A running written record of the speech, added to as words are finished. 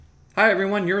Hi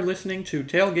everyone, you're listening to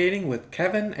Tailgating with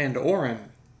Kevin and Orrin.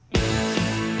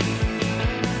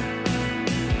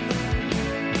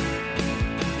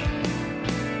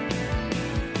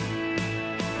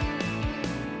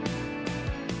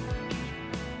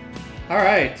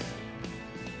 Alright,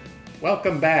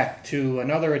 welcome back to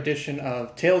another edition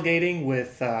of Tailgating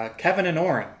with Kevin and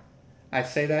Orrin. I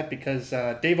say that because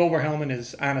Dave Oberhelman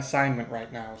is on assignment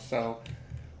right now, so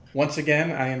once again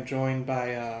I am joined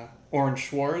by Orrin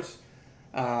Schwartz.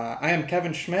 I am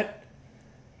Kevin Schmidt,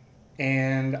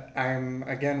 and I'm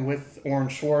again with Orrin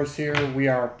Schwartz here. We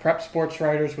are prep sports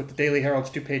writers with the Daily Herald's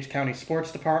DuPage County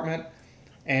Sports Department,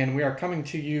 and we are coming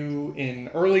to you in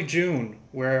early June,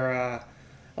 where a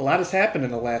lot has happened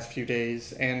in the last few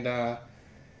days, and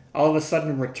all of a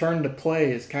sudden return to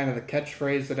play is kind of the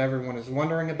catchphrase that everyone is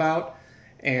wondering about.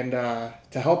 And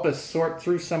to help us sort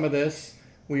through some of this,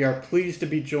 we are pleased to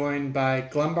be joined by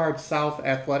Glenbard South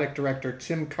Athletic Director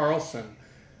Tim Carlson,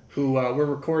 who we're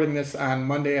recording this on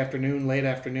Monday afternoon, late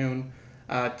afternoon.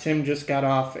 Tim just got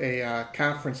off a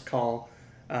conference call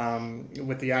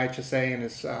with the IHSA and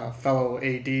his fellow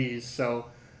ADs, so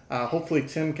hopefully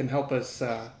Tim can help us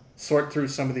sort through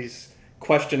some of these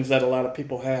questions that a lot of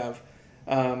people have.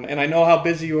 And I know how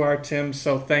busy you are, Tim,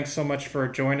 so thanks so much for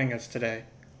joining us today.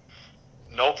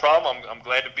 No problem. I'm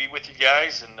glad to be with you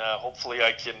guys, and hopefully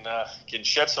I can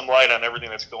shed some light on everything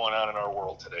that's going on in our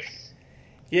world today.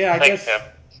 Yeah, Thanks, Tim.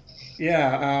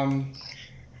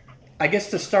 I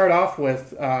guess to start off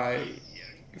with,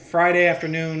 Friday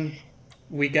afternoon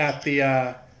we got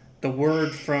the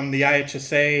word from the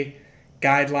IHSA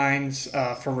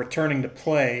guidelines for returning to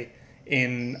play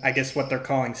in, I guess, what they're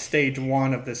calling stage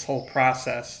one of this whole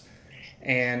process.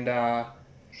 And I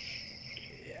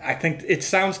think it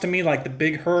sounds to me like the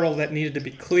big hurdle that needed to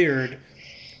be cleared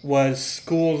was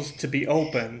schools to be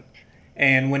open.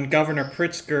 And when Governor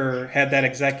Pritzker had that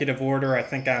executive order, I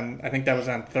think that was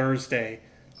on Thursday,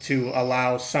 to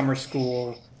allow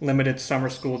limited summer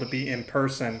school to be in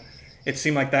person, it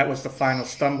seemed like that was the final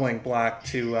stumbling block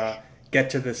to get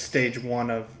to this stage one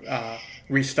of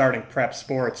restarting prep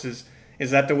sports. Is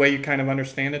that the way you kind of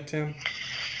understand it, Tim?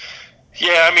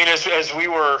 Yeah, I mean, as we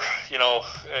were,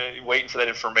 waiting for that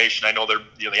information, I know there,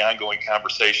 the ongoing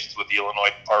conversations with the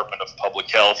Illinois Department of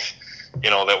Public Health,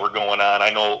 that were going on. I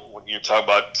know when you talk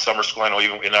about summer school, I know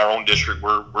even in our own district,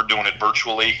 we're doing it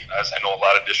virtually, as I know a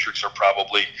lot of districts are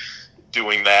probably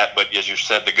doing that. But as you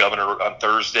said, the governor on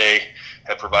Thursday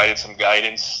had provided some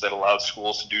guidance that allowed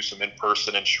schools to do some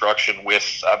in-person instruction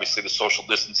with, obviously, the social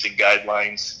distancing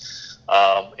guidelines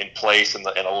in place and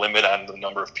a limit on the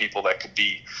number of people that could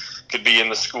be in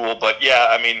the school. But yeah,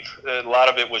 I mean, a lot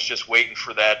of it was just waiting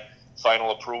for that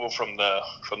final approval from the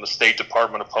State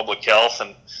Department of Public Health,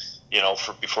 and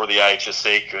before the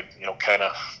IHSA could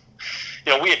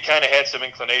we had kind of had some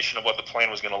inclination of what the plan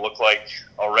was going to look like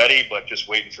already, but just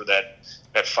waiting for that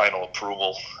final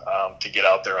approval to get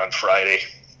out there on Friday.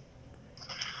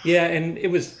 Yeah, and it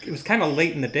was kind of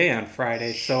late in the day on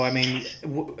Friday. So I mean,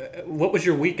 what was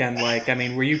your weekend like? I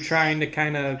mean, were you trying to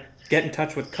kind of get in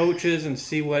touch with coaches and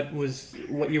see what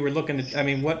you were looking to? I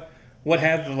mean, what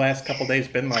have the last couple of days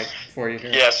been like for you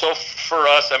here? Yeah, so for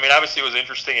us, I mean, obviously it was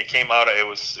interesting. It came out. It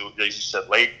was, as you said,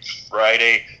 late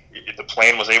Friday. The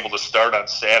plan was able to start on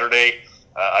Saturday.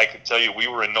 I could tell you we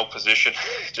were in no position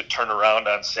to turn around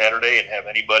on Saturday and have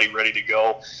anybody ready to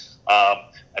go.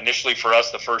 Initially for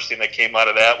us, the first thing that came out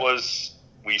of that was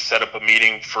we set up a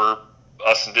meeting for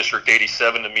us in District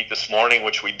 87 to meet this morning,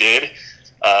 which we did,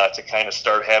 to kind of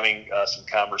start having some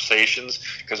conversations,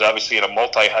 because obviously in a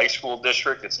multi-high school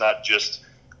district, it's not just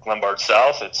Glenbard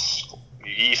South, it's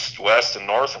east, west, and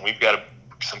north, and we've got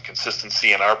some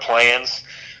consistency in our plans,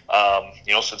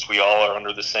 since we all are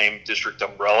under the same district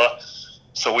umbrella.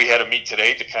 So we had a meet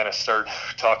today to kind of start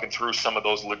talking through some of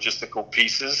those logistical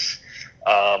pieces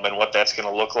and what that's going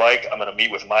to look like. I'm going to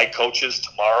meet with my coaches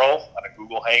tomorrow on a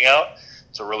Google Hangout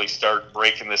to really start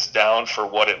breaking this down for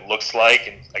what it looks like,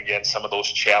 and again, some of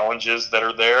those challenges that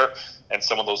are there and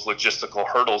some of those logistical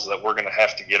hurdles that we're going to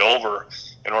have to get over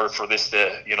in order for this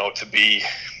to be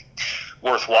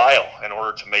worthwhile, in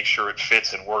order to make sure it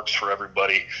fits and works for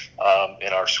everybody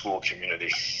in our school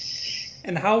community.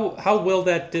 And how will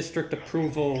that district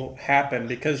approval happen?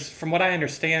 Because from what I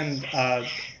understand,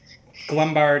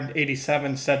 Glenbard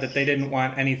 87 said that they didn't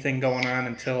want anything going on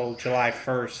until July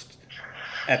 1st.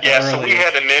 So we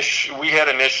had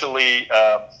initially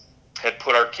had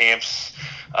put our camps.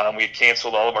 We had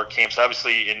canceled all of our camps,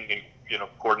 obviously in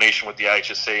coordination with the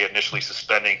IHSA, initially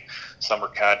suspending summer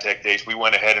contact days. We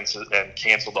went ahead and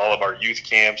canceled all of our youth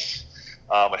camps.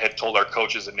 And had told our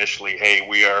coaches initially, hey,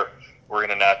 we're going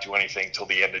to not do anything till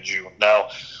the end of June. Now,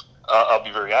 I'll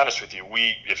be very honest with you.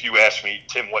 If you ask me,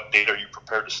 Tim, what date are you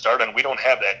prepared to start on? We don't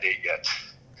have that date yet.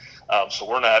 So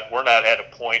we're not at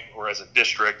a point where, as a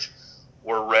district,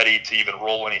 we're ready to even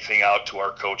roll anything out to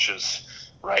our coaches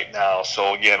right now.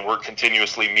 So again, we're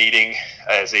continuously meeting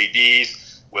as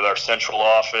ADs with our central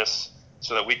office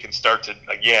so that we can start to,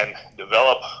 again,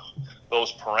 develop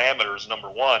those parameters,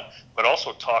 number one, but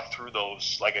also talk through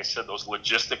those, like I said, those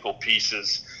logistical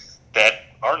pieces that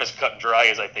aren't as cut and dry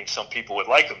as I think some people would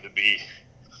like them to be,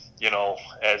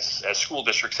 as school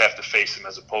districts have to face them,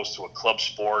 as opposed to a club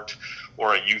sport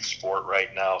or a youth sport right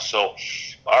now. So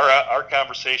our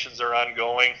conversations are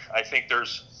ongoing. I think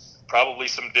there's probably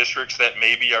some districts that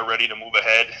maybe are ready to move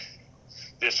ahead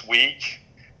this week,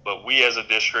 but we as a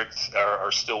district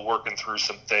are still working through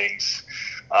some things.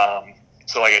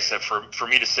 So like I said, for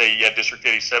me to say, yeah, District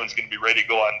 87 is going to be ready to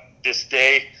go on this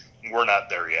day, we're not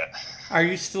there yet. Are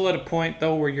you still at a point,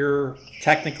 though, where you're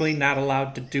technically not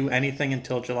allowed to do anything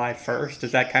until July 1st?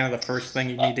 Is that kind of the first thing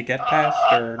you need to get past,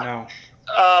 or no?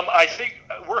 I think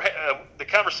the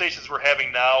conversations we're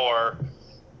having now are,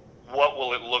 what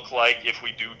will it look like if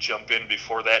we do jump in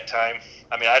before that time?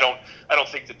 I mean, I don't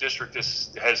think the district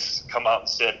has come out and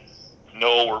said,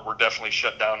 no, we're definitely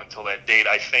shut down until that date.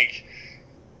 I think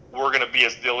we're going to be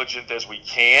as diligent as we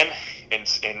can in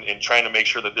trying to make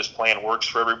sure that this plan works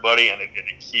for everybody and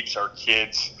it keeps our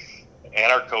kids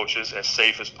and our coaches as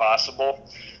safe as possible.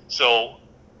 So,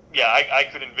 yeah, I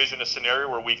could envision a scenario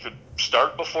where we could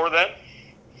start before then,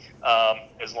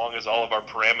 as long as all of our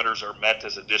parameters are met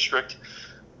as a district.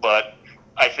 But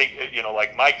I think,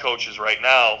 like my coaches right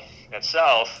now at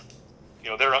South,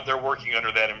 they're working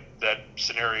under that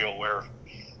scenario where,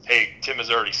 hey, Tim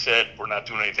has already said we're not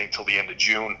doing anything till the end of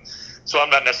June. So I'm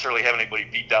not necessarily having anybody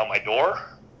beat down my door.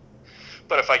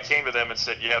 But if I came to them and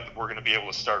said, yeah, we're going to be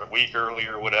able to start a week early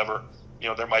or whatever,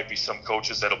 there might be some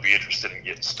coaches that'll be interested in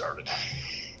getting started.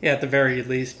 Yeah, at the very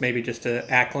least, maybe just to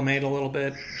acclimate a little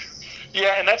bit.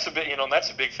 Yeah, and that's a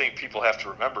big thing people have to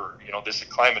remember. This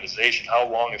acclimatization. How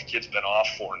long have kids been off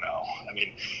for now? I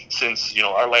mean, since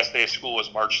our last day of school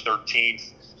was March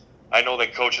 13th. I know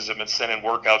that coaches have been sending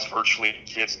workouts virtually to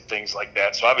kids and things like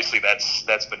that. So obviously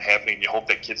that's been happening. You hope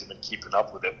that kids have been keeping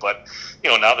up with it. But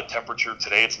now the temperature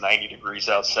today, it's 90 degrees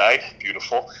outside,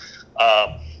 beautiful.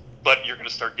 But you're going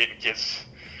to start getting kids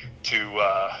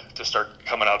to start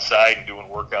coming outside and doing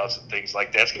workouts and things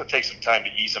like that. It's going to take some time to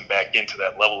ease them back into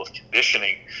that level of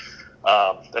conditioning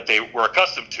that they were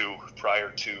accustomed to prior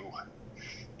to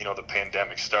the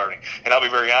pandemic starting. And I'll be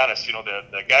very honest,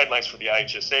 the guidelines for the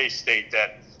IHSA state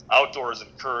that outdoors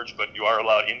encouraged, but you are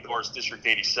allowed indoors. District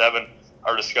 87,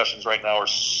 our discussions right now are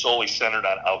solely centered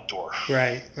on outdoor.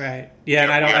 Right. Yeah,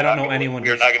 and I don't know anyone.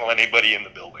 We're not going to let anybody in the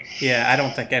building. Yeah, I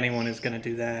don't think anyone is going to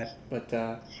do that. But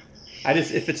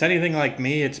if it's anything like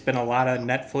me, it's been a lot of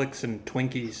Netflix and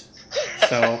Twinkies.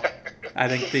 So I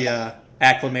think the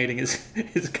acclimating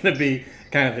is going to be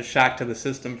kind of a shock to the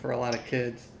system for a lot of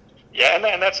kids. Yeah,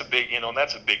 and that's a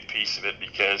big piece of it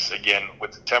because, again,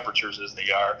 with the temperatures as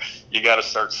they are, you got to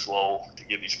start slow to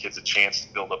give these kids a chance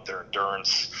to build up their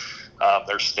endurance,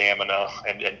 their stamina,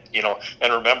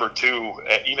 and remember too,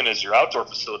 even as your outdoor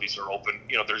facilities are open,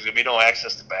 there's going to be no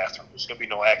access to bathrooms, there's going to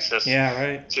be no access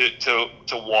to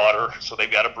water, so they've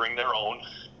got to bring their own.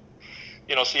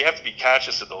 So you have to be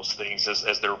conscious of those things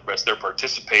as they're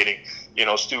participating.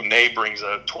 Student A brings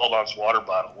a 12-ounce water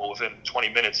bottle. Well, within 20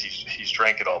 minutes, he's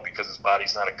drank it all because his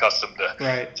body's not accustomed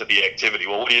to the activity.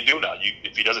 Well, what do you do now?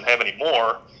 If he doesn't have any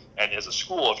more, and as a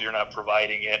school, if you're not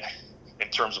providing it in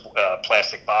terms of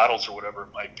plastic bottles or whatever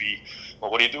it might be,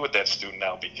 well, what do you do with that student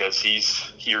now? Because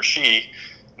he or she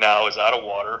now is out of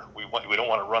water. We don't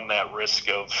want to run that risk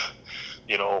of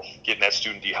getting that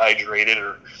student dehydrated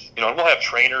and we'll have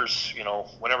trainers,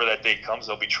 whenever that day comes,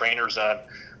 there'll be trainers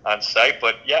on site.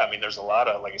 But yeah, I mean, there's a lot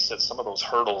of, like I said, some of those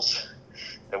hurdles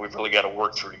that we've really got to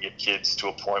work through to get kids to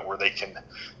a point where they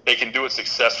can do it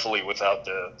successfully without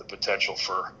the potential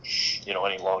for,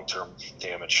 any long-term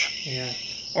damage. Yeah.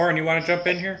 Orrin, you want to jump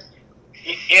in here?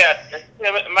 Yeah.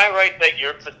 Am I right that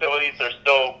your facilities are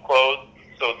still closed?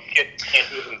 So kids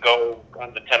can't even go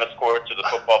on the tennis courts or the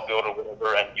football field or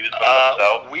whatever and use them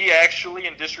themselves? We actually,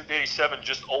 in District 87,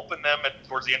 just opened them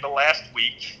towards the end of last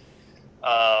week.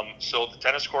 So the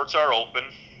tennis courts are open.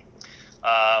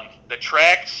 The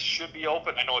tracks should be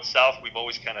open. I know at South we've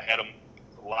always kind of had them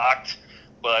locked,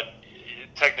 but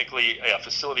technically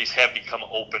facilities have become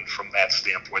open from that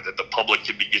standpoint that the public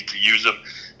can begin to use them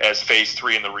as Phase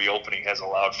 3 in the reopening has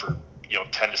allowed for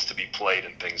tennis to be played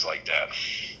and things like that.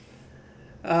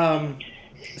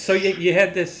 So you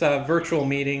had this virtual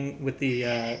meeting with the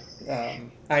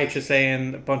IHSA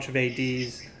and a bunch of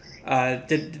ADs.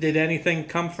 Did anything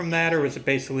come from that, or was it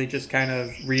basically just kind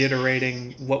of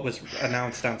reiterating what was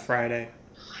announced on Friday?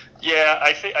 Yeah,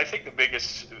 I think the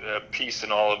biggest piece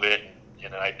in all of it,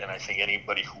 and I think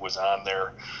anybody who was on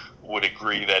there would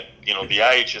agree that the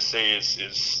IHSA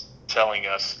is telling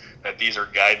us that these are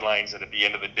guidelines, and at the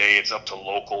end of the day, it's up to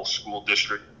local school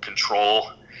district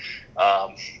control.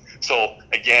 So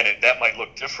again, that might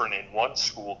look different in one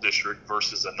school district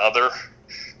versus another.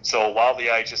 So while the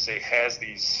IHSA has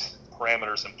these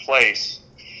parameters in place,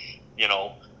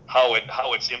 how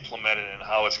it's implemented and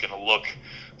how it's going to look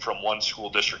from one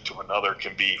school district to another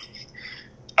can be,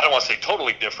 I don't want to say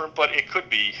totally different, but it could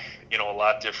be, a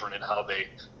lot different in how they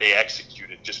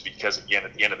execute it, just because, again,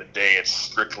 at the end of the day, it's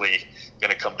strictly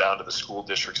going to come down to the school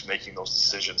districts making those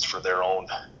decisions for their own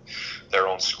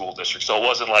school district. So it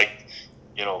wasn't like,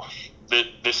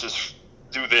 this is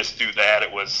do this, do that.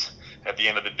 It was, at the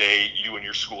end of the day, you and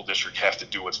your school district have to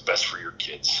do what's best for your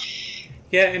kids.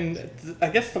 Yeah, and I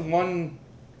guess the one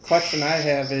question I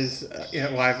have is,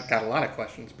 I've got a lot of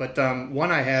questions, but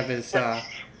one I have is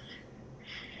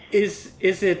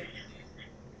it?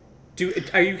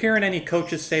 Are you hearing any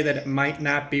coaches say that it might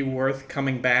not be worth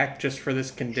coming back just for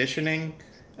this conditioning?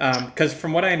 Because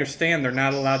from what I understand, they're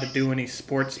not allowed to do any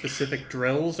sport-specific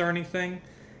drills or anything.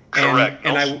 Correct.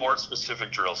 No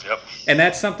sport-specific drills. Yep. And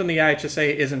that's something the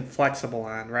IHSA isn't flexible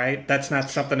on, right? That's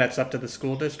not something that's up to the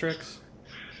school districts.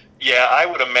 Yeah, I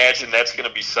would imagine that's going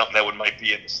to be something that might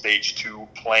be in the stage 2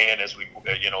 plan as we,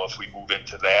 if we move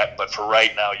into that. But for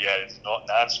right now, yeah, it's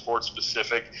non-sport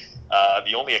specific.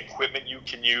 The only equipment you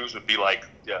can use would be like,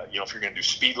 if you're going to do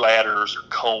speed ladders or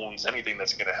cones, anything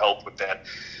that's going to help with that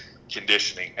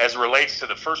conditioning. As it relates to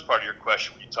the first part of your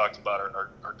question, when you talked about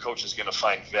our coaches going to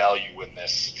find value in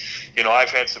this, I've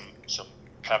had some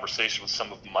conversation with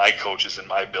some of my coaches in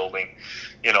my building,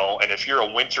 and if you're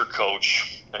a winter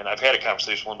coach, and I've had a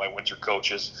conversation with one of my winter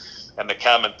coaches, and the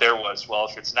comment there was, well,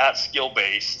 if it's not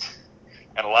skill-based,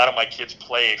 and a lot of my kids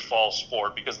play a fall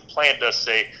sport, because the plan does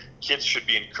say kids should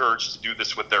be encouraged to do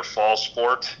this with their fall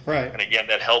sport. Right. And again,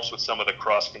 that helps with some of the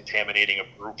cross-contaminating of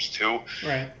groups too.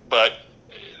 Right. But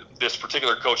this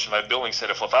particular coach in my building said,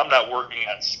 if I'm not working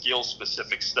on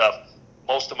skill-specific stuff,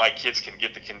 most of my kids can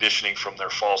get the conditioning from their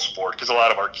fall sport, because a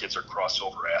lot of our kids are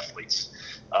crossover athletes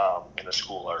in a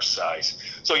school our size.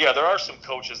 So yeah, there are some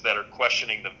coaches that are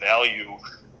questioning the value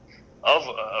of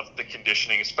the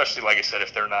conditioning, especially, like I said,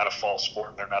 if they're not a fall sport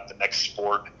and they're not the next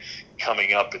sport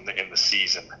coming up in the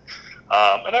season.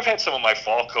 And I've had some of my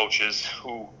fall coaches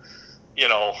who,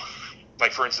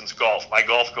 like for instance, golf. My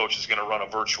golf coach is going to run a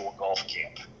virtual golf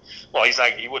camp. Well,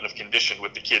 he wouldn't have conditioned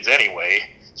with the kids anyway,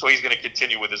 so he's going to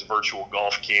continue with his virtual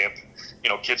golf camp.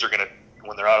 Kids are going to,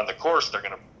 when they're out on the course, they're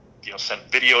going to, send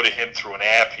video to him through an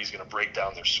app. He's going to break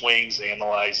down their swings,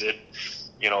 analyze it.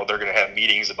 They're going to have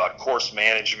meetings about course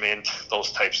management,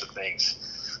 those types of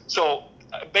things. So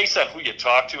based on who you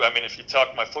talk to, if you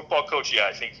talk to my football coach, yeah,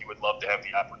 I think he would love to have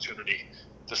the opportunity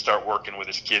to start working with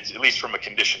his kids, at least from a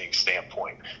conditioning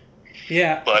standpoint.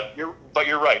 Yeah. But you're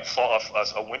right.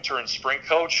 A winter and spring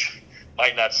coach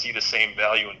might not see the same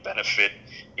value and benefit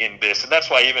in this. And that's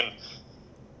why even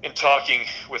in talking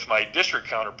with my district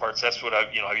counterparts, that's what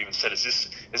I've even said, is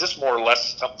this more or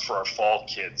less something for our fall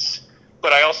kids?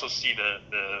 But I also see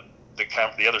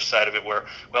the other side of it where,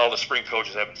 well, the spring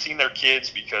coaches haven't seen their kids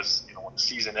because, when the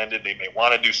season ended, they may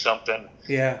want to do something.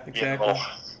 Yeah, exactly.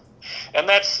 And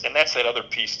that's that other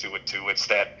piece to it too. It's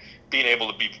that being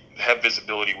able to have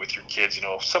visibility with your kids.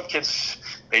 Some kids,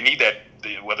 they need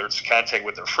that, whether it's contact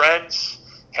with their friends,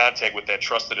 contact with that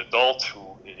trusted adult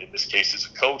who in this case is a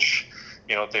coach,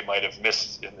 they might have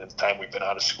missed in the time we've been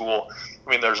out of school.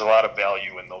 There's a lot of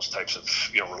value in those types of,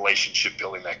 relationship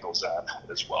building that goes on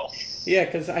as well. Yeah,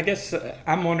 because I guess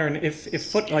I'm wondering if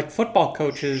football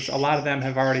coaches, a lot of them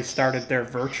have already started their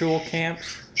virtual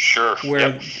camps. Sure.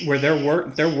 Where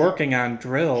they're working on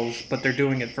drills, but they're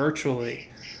doing it virtually.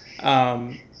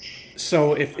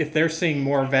 So if they're seeing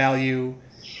more value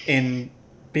in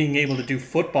being able to do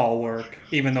football work,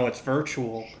 even though it's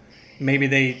virtual, maybe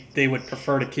they would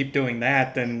prefer to keep doing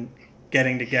that than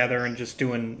getting together and just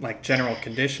doing like general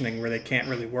conditioning where they can't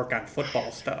really work on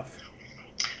football stuff.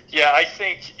 Yeah, I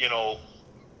think,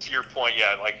 to your point,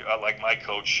 yeah, like my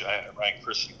coach, Ryan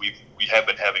Christie, we have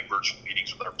been having virtual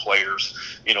meetings with our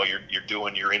players. You're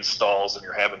doing your installs and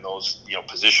you're having those,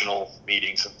 positional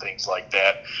meetings and things like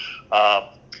that.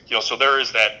 So there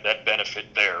is that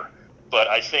benefit there. But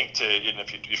I think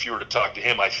if you were to talk to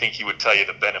him, I think he would tell you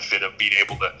the benefit of being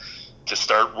able to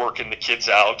start working the kids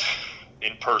out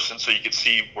in person so you can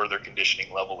see where their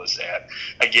conditioning level is at.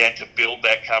 Again, to build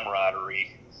that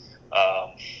camaraderie.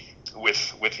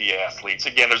 with the athletes.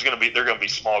 Again, they're going to be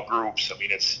small groups. I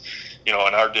mean, it's, in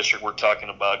our district, we're talking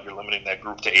about you're limiting that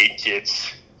group to 8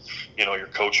 kids. Your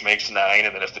coach makes 9,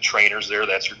 and then if the trainer's there,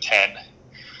 that's your 10.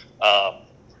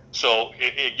 So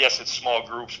yes, it's small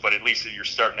groups, but at least you're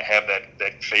starting to have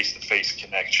that face-to-face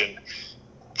connection,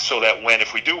 so that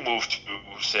if we do move to,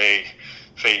 say,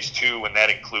 phase 2, and that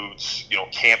includes,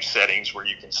 camp settings where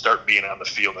you can start being on the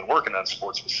field and working on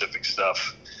sport-specific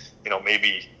stuff,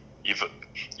 maybe you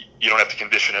don't have to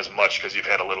condition as much because you've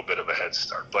had a little bit of a head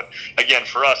start. But again,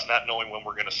 for us, not knowing when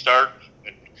we're going to start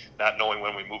and not knowing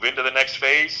when we move into the next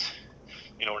phase,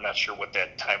 we're not sure what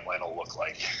that timeline will look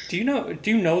like. Do you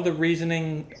know the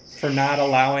reasoning for not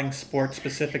allowing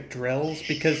sport-specific drills?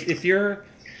 Because if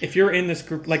you're in this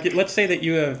group, like let's say that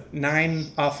you have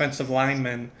 9 offensive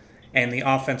linemen and the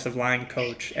offensive line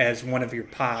coach as one of your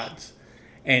pods,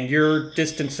 and you're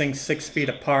distancing 6 feet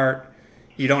apart,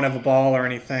 you don't have a ball or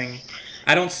anything.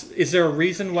 Is there a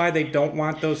reason why they don't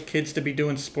want those kids to be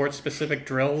doing sport-specific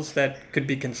drills that could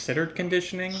be considered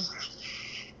conditioning?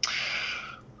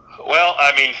 Well,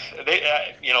 I mean, they,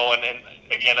 and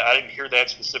again, I didn't hear that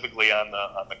specifically on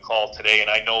the call today, and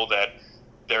I know that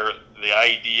the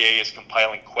IEDA is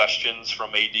compiling questions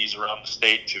from ADs around the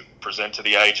state to present to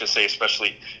the IHSA,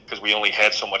 especially because we only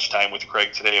had so much time with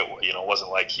Craig today. It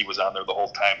wasn't like he was on there the whole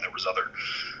time. There was other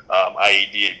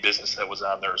IEDA business that was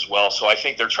on there as well. So I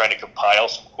think they're trying to compile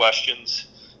some questions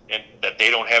and that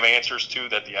they don't have answers to,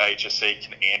 that the IHSA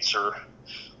can answer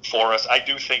for us. I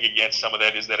do think, again, some of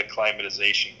that is that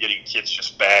acclimatization, getting kids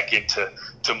just back into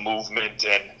movement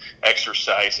and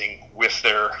exercising with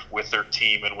their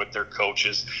team and with their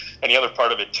coaches. And the other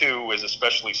part of it too is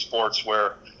especially sports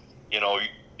where,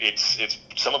 it's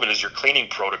some of it is your cleaning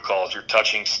protocols. You're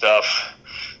touching stuff.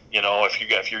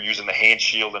 If you're using the hand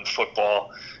shield in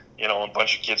football, a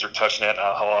bunch of kids are touching it,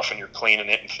 how often you're cleaning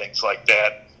it and things like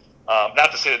that.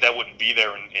 Not to say that wouldn't be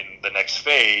there in the next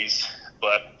phase,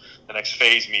 but the next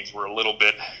phase means we're a little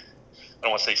bit, I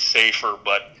don't want to say safer,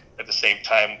 but at the same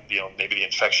time, maybe the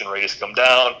infection rate has come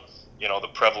down. The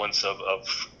prevalence of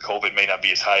COVID may not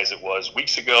be as high as it was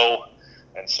weeks ago.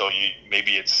 And so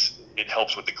maybe it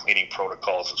helps with the cleaning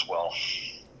protocols as well.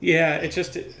 Yeah, it's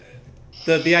just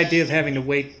the idea of having to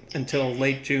wait until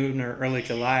late June or early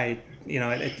July,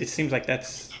 it seems like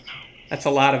that's a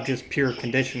lot of just pure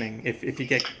conditioning.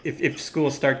 If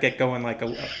schools get going on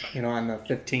the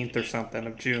 15th or something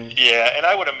of June. Yeah, and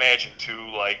I would imagine too,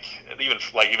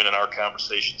 even in our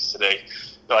conversations today,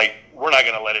 we're not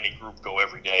going to let any group go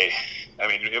every day. I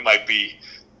mean, it might be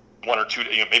 1 or 2,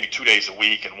 maybe 2 days a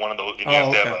week, and one of those,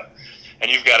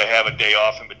 you've got to have a day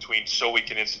off in between so we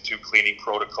can institute cleaning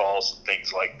protocols and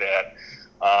things like that.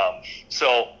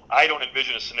 So I don't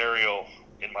envision a scenario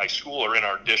in my school or in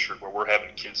our district where we're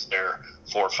having kids there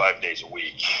 4 or 5 days a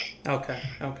week. Okay.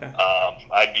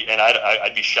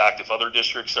 I'd be shocked if other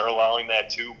districts are allowing that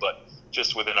too, but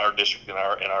just within our district and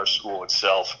our school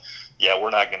itself,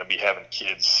 we're not going to be having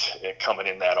kids coming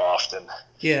in that often.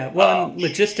 Yeah, well, and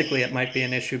logistically it might be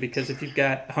an issue because if you've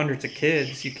got hundreds of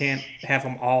kids, you can't have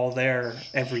them all there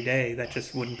every day. That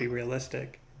just wouldn't be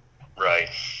realistic. Right.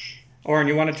 Orrin,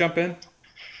 you want to jump in?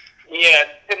 Yeah,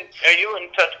 Tim, are you in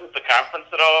touch with the conference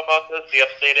at all about this, the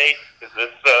Upstate 8? Is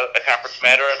this a conference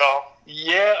matter at all?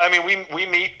 Yeah, I mean, we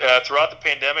meet throughout the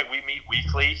pandemic. We meet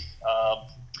weekly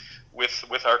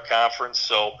with our conference.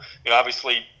 So,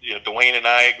 obviously, Dwayne and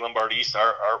I at Glenbard East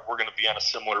we're going to be on a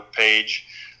similar page.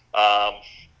 Obviously,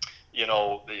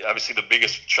 the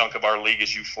biggest chunk of our league is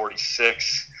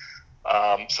U46.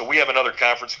 So we have another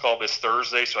conference call this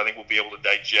Thursday. So I think we'll be able to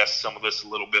digest some of this a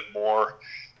little bit more.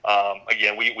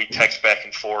 Again, we text back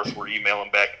and forth. We're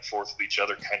emailing back and forth with each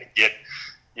other, kind of get,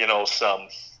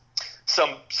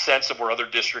 some sense of where other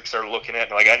districts are looking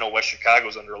at. I know West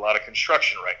Chicago's under a lot of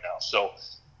construction right now. So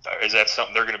is that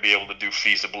something they're going to be able to do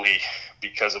feasibly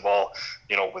because of all,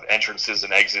 with entrances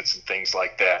and exits and things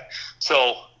like that?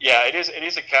 So, yeah, it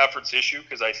is a conference issue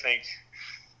because I think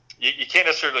you can't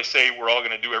necessarily say we're all going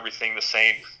to do everything the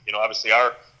same. Obviously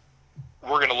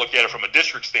we're going to look at it from a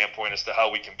district standpoint as to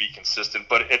how we can be consistent,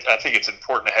 but I think it's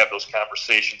important to have those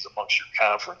conversations amongst your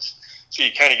conference so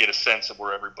you kind of get a sense of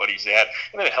where everybody's at.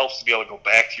 And then it helps to be able to go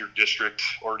back to your district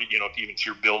or, even to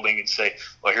your building and say,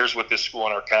 well, here's what this school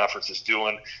in our conference is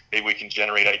doing. Maybe we can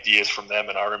generate ideas from them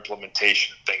in our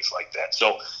implementation and things like that.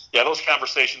 So, yeah, those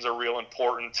conversations are real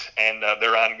important and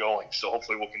they're ongoing. So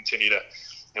hopefully we'll continue to,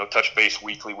 touch base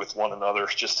weekly with one another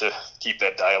just to keep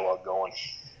that dialogue going.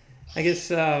 I guess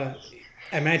I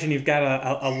imagine you've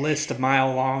got a list a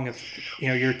mile long of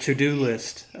your to-do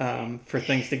list for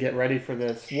things to get ready for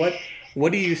this.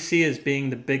 What do you see as being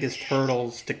the biggest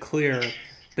hurdles to clear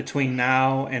between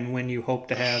now and when you hope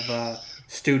to have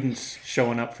students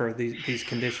showing up for these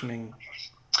conditioning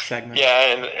segments?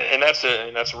 Yeah, and that's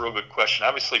a real good question.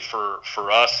 Obviously,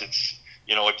 for us, it's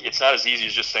it's not as easy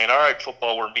as just saying, all right,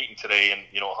 football, we're meeting today, and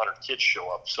 100 kids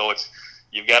show up. So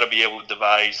you've got to be able to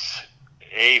devise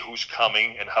who's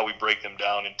coming and how we break them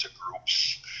down into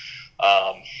groups.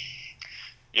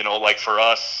 Like for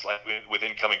us, like with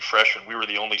incoming freshmen, we were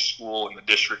the only school in the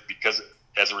district because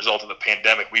as a result of the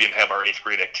pandemic, we didn't have our 8th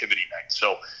grade activity night.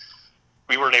 So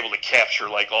we weren't able to capture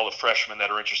like all the freshmen that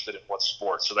are interested in what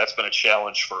sport. So that's been a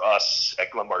challenge for us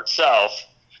at Glenbard South.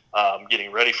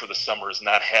 Getting ready for the summer is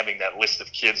not having that list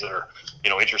of kids that are,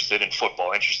 interested in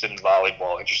football, interested in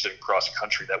volleyball, interested in cross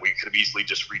country that we could have easily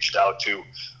just reached out to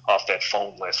off that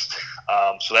phone list.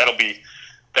 So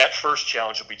that first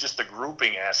challenge will be just the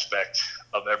grouping aspect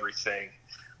of everything,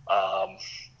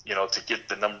 to get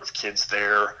the number of kids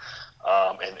there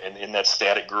and in that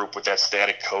static group with that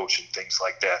static coach and things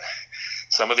like that.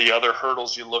 Some of the other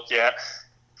hurdles you look at,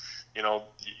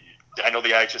 I know the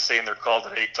IHSA in their call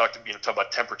today talk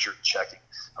about temperature checking.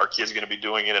 Are kids going to be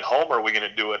doing it at home, or are we going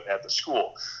to do it at the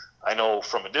school? I know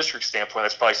from a district standpoint,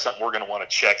 that's probably something we're going to want to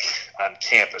check on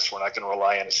campus. We're not going to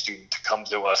rely on a student to come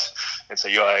to us and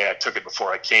say, I took it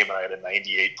before I came and I had a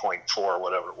 98.4 or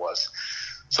whatever it was.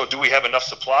 So do we have enough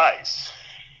supplies?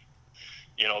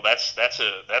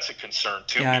 That's a concern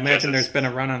too. Yeah, I imagine there's been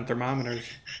a run on thermometers.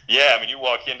 Yeah, you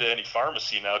walk into any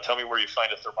pharmacy now, tell me where you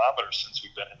find a thermometer since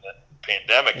we've been in the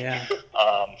pandemic. Yeah.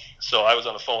 So I was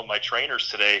on the phone with my trainers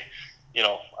today.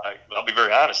 I'll be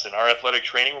very honest. In our athletic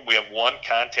training room, we have one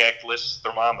contactless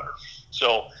thermometer.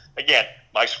 So again,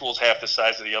 my school's half the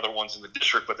size of the other ones in the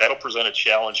district, but that'll present a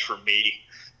challenge for me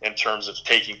in terms of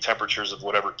taking temperatures of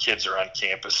whatever kids are on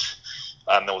campus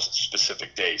on those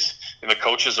specific days. And the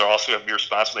coaches also have to be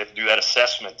responsible. They have to do that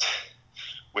assessment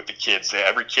with the kids.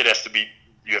 Every kid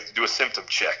you have to do a symptom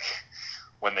check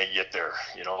when they get there.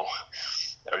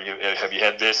 Have you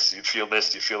had this? Do you feel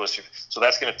this? Do you feel this? So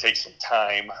that's going to take some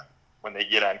time when they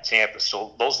get on campus.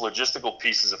 So those logistical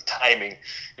pieces of timing,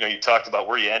 you talked about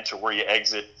where you enter, where you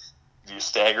exit. Do you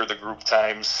stagger the group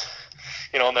times?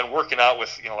 And then working out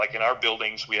with, like in our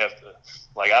buildings, we have,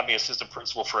 I'm the assistant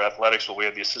principal for athletics, but we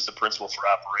have the assistant principal for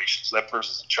operations. So that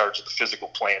person's in charge of the physical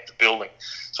plant, the building.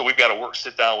 So we've got to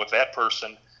sit down with that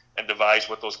person and devise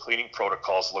what those cleaning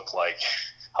protocols look like.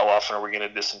 How often are we going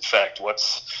to disinfect?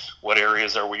 What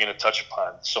areas are we going to touch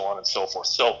upon? So on and so forth.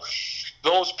 So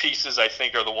those pieces, I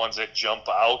think, are the ones that jump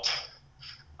out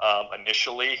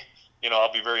initially.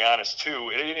 I'll be very honest,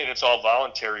 too. It's all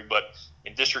voluntary, but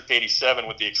in District 87,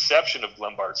 with the exception of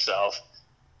Glenbard South,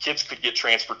 kids could get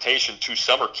transportation to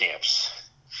summer camps.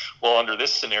 Well, under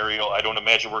this scenario, I don't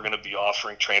imagine we're going to be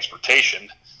offering transportation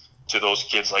to those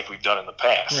kids like we've done in the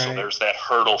past. Right. So there's that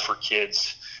hurdle for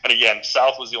kids. And again,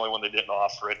 South was the only one that didn't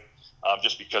offer it,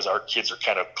 just because our kids are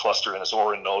kind of clustered, and as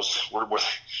Orrin knows,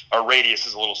 our radius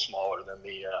is a little smaller than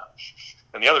the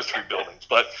other 3 buildings.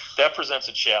 But that presents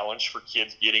a challenge for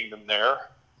kids getting them there.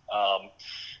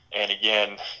 And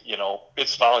again,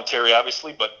 it's voluntary,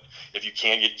 obviously, but if you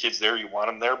can get kids there, you want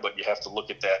them there. But you have to look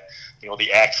at that,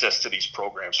 the access to these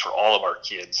programs for all of our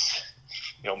kids,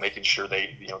 making sure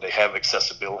they have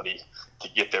accessibility to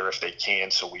get there if they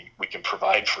can, so we can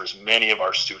provide for as many of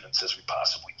our students as we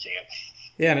possibly can.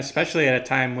 Yeah, and especially at a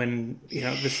time when,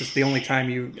 this is the only time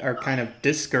you are kind of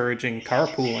discouraging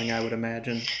carpooling, I would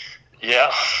imagine.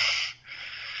 Yeah.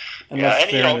 Unless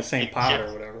they're in the same pod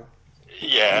or whatever.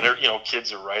 Yeah, and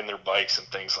kids are riding their bikes and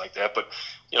things like that. But,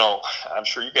 I'm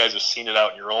sure you guys have seen it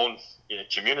out in your own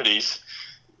communities.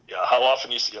 How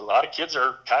often you see a lot of kids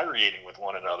are congregating with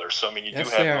one another. So, you do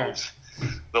have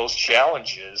those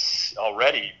challenges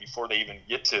already before they even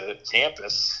get to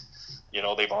campus.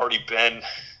 They've already been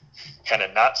kind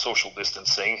of not social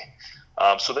distancing.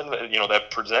 So then, that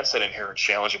presents that inherent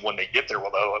challenge of when they get there. Well,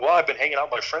 they're like, I've been hanging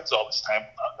out with my friends all this time.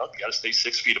 No, we got to stay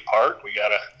 6 feet apart. We got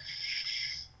to,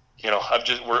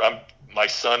 my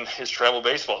son, his travel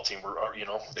baseball team,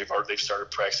 they've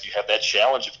started practicing. You have that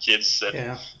challenge of kids that,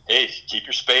 hey, keep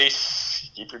your space,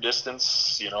 keep your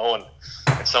distance, and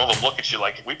some of them look at you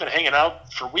like, we've been hanging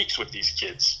out for weeks with these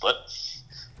kids, but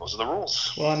those are the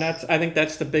rules. Well, and I think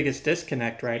that's the biggest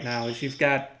disconnect right now is you've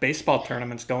got baseball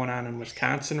tournaments going on in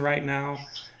Wisconsin right now.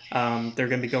 They're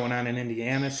going to be going on in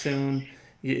Indiana soon.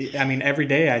 Every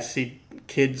day I see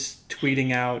kids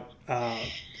tweeting out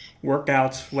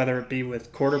workouts, whether it be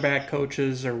with quarterback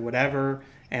coaches or whatever,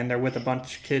 and they're with a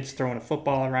bunch of kids throwing a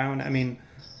football around.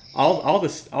 All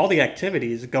the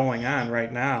activities going on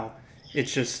right now.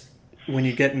 It's just when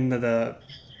you get into the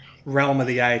realm of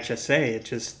the IHSA, it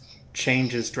just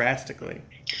changes drastically.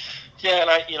 Yeah, and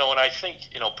I think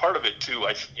part of it too.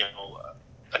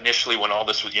 Initially when all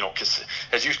this was, because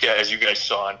as you guys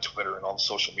saw on Twitter and on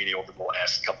social media over the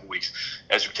last couple of weeks,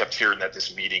 as we kept hearing that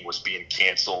this meeting was being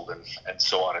canceled and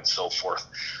so on and so forth,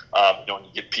 and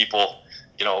you get people,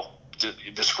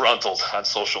 disgruntled on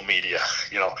social media,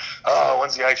 oh,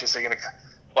 when's the IHSA going to?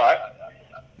 Well,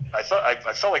 I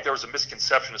felt like there was a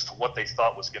misconception as to what they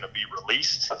thought was going to be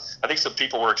released. I think some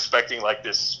people were expecting like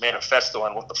this manifesto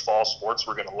on what the fall sports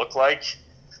were going to look like.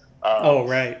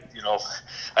 Right.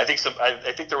 I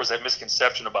think there was that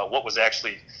misconception about what was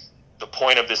actually the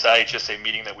point of this IHSA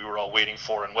meeting that we were all waiting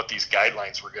for and what these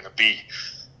guidelines were going to be.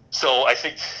 So I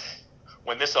think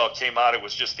when this all came out, it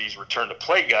was just these return to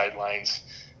play guidelines.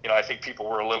 I think people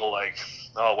were a little like,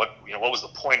 oh, what was the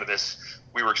point of this?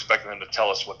 We were expecting them to tell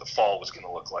us what the fall was going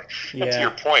to look like. Yeah. And to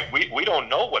your point, we don't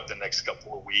know what the next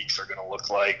couple of weeks are going to look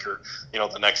like, or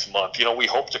the next month. We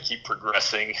hope to keep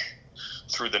progressing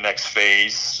through the next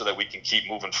phase so that we can keep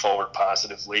moving forward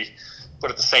positively.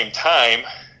 But at the same time,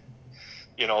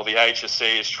 the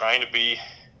IHSA is trying to be,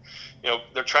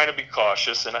 they're trying to be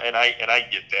cautious, and I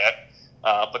get that.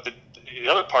 But the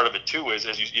other part of it too is,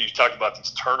 as you talked about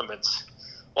these tournaments.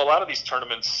 Well, a lot of these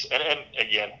tournaments, and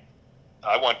again,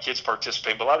 I want kids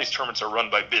participating, but a lot of these tournaments are run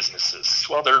by businesses.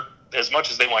 Well, they're, as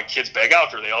much as they want kids back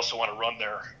out there, they also want to run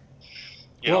their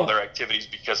their activities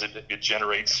because it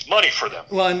generates money for them.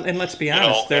 Well, and let's be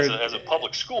honest, as a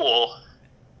public school.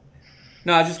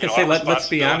 No, I was just going to say, let's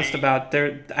be honest about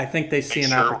I think they see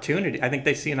an opportunity. I think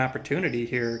they see an opportunity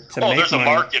here to make money. Oh, there's a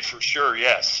market for sure.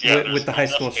 Yes, yeah. With the high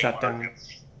school shutdown.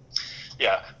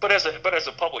 Yeah, but as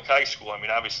a public high school,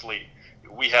 obviously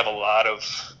we have a lot of.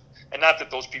 And not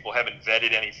that those people haven't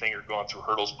vetted anything or gone through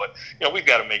hurdles, but we've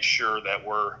got to make sure that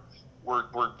we're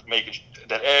making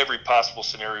that every possible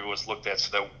scenario is looked at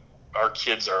so that our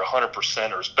kids are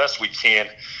 100% or as best we can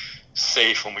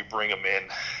safe when we bring them in.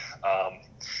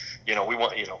 We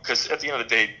want because at the end of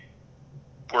the day,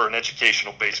 we're an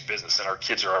educational based business and our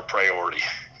kids are our priority.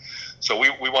 So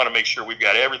we want to make sure we've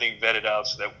got everything vetted out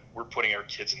so that we're putting our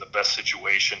kids in the best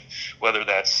situation, whether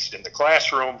that's in the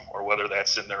classroom or whether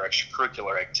that's in their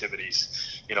extracurricular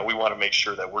activities. We want to make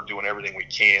sure that we're doing everything we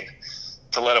can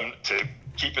to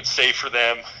keep it safe for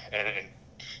them and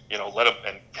let them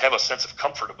and have a sense of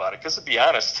comfort about it. Because to be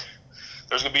honest,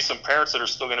 there's going to be some parents that are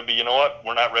still going to be,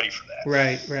 we're not ready for that.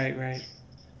 Right.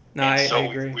 No, I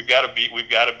agree. We've got to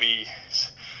be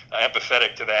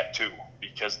empathetic to that too.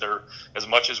 Because as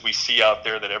much as we see out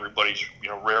there that everybody's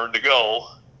raring to go,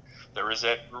 there is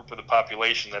that group of the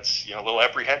population that's a little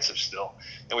apprehensive still,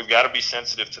 and we've got to be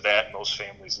sensitive to that and those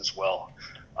families as well,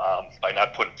 by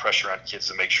not putting pressure on kids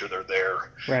to make sure they're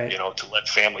there, right. To let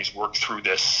families work through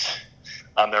this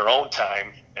on their own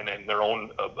time and in their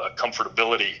own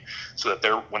comfortability, so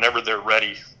that whenever they're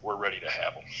ready, we're ready to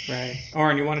have them. Right,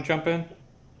 Orrin, you want to jump in?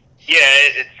 Yeah,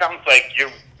 it sounds like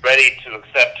you're ready to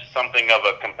accept something of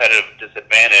a competitive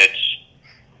disadvantage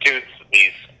to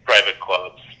these private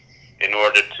clubs in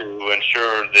order to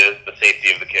ensure the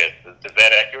safety of the kids. Is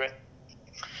that accurate?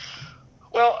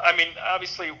 Well,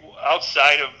 obviously,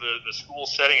 outside of the school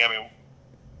setting,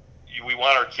 we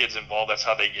want our kids involved. That's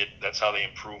how they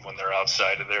improve when they're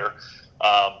outside of there.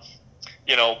 But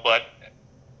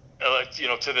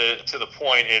to the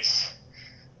point, it's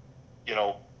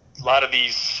a lot of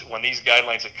these, when these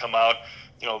guidelines have come out,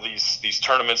 these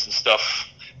tournaments and stuff,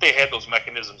 they had those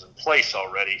mechanisms in place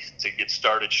already to get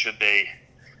started should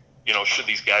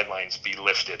these guidelines be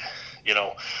lifted.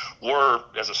 We're,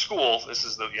 as a school, this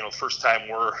is the first time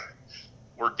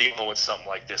we're dealing with something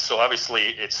like this. So obviously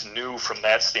it's new from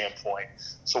that standpoint.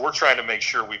 So we're trying to make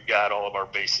sure we've got all of our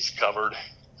bases covered.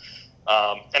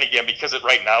 And again, because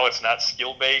right now it's not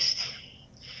skill based.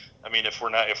 If we're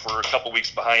a couple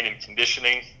weeks behind in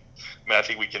conditioning, I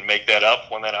think we can make that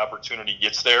up when that opportunity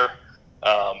gets there,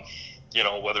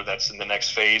 whether that's in the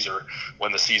next phase or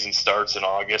when the season starts in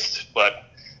August. But,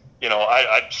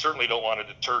 I certainly don't want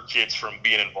to deter kids from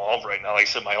being involved right now. Like I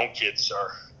said, my own kids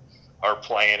are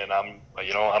playing, and I'm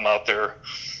out there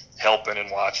helping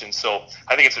and watching. So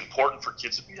I think it's important for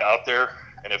kids to be out there.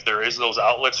 And if there is those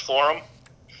outlets for them,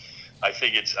 I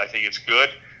think it's good.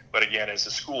 But again, as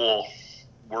a school,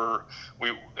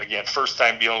 we first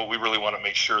time dealing, we really want to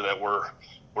make sure that we're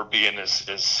being as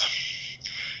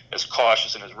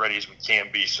cautious and as ready as we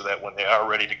can be, so that when they are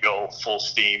ready to go full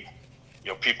steam,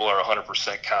 people are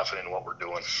 100% confident in what we're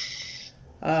doing.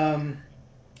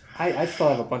 I still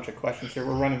have a bunch of questions here.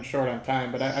 We're running short on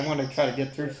time, but I want to try to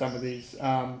get through some of these.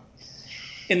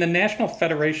 In the National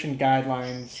Federation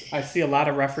guidelines, I see a lot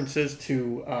of references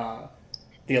to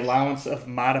the allowance of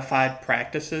modified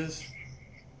practices.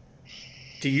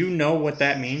 Do you know what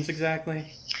that means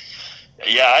exactly?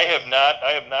 Yeah, I have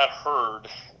not heard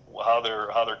how they're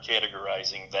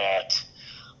categorizing that.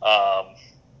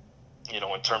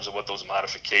 In terms of what those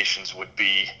modifications would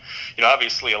be.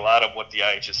 Obviously a lot of what the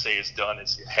IHSA has done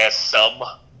is it has some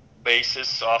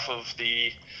basis off of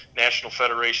the National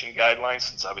Federation guidelines,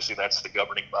 since obviously that's the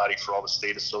governing body for all the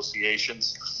state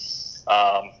associations.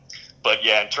 But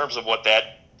yeah, in terms of what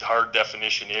that hard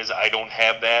definition is, I don't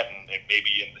have that, and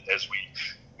maybe as we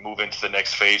move into the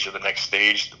next phase or the next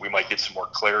stage, we might get some more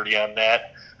clarity on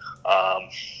that.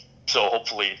 So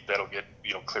hopefully that'll get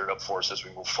cleared up for us as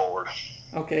we move forward.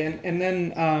 Okay, and then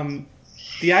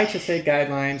the IHSA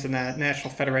guidelines and the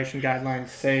National Federation guidelines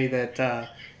say that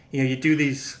you do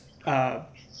these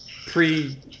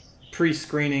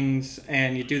pre-screenings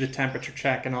and you do the temperature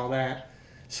check and all that.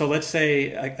 So let's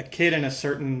say a kid in a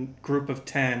certain group of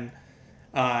 10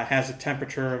 has a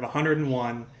temperature of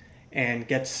 101 and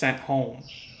gets sent home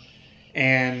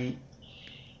and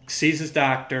sees his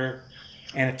doctor,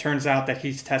 and it turns out that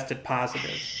he's tested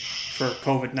positive for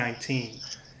COVID-19.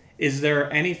 Is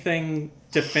there anything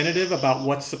definitive about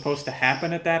what's supposed to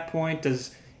happen at that point?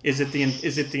 Is it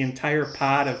the entire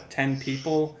pod of 10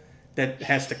 people that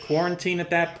has to quarantine at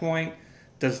that point?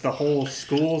 Does the whole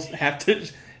schools have to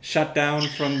shut down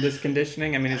from this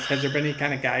conditioning? I mean, has there been any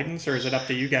kind of guidance, or is it up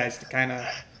to you guys to kind of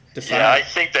decide? Yeah, I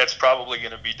think that's probably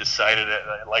going to be decided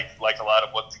like a lot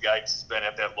of what the guidance has been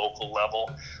at that local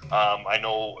level. I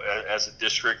know as a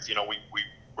district,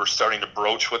 we're starting to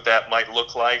broach what that might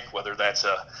look like, whether that's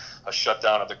a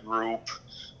shutdown of the group.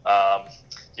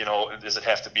 Does it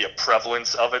have to be a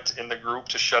prevalence of it in the group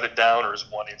to shut it down, or is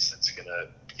one instance going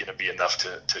to be enough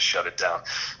to shut it down?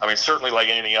 I mean, certainly like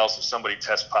anything else, if somebody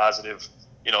tests positive,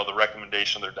 the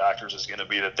recommendation of their doctors is going to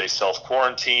be that they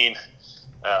self-quarantine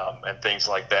and things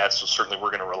like that. So certainly we're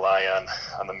going to rely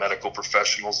on the medical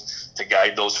professionals to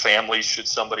guide those families should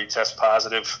somebody test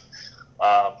positive.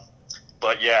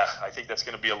 But yeah, I think that's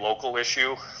going to be a local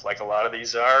issue, like a lot of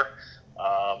these are.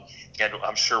 And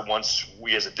I'm sure once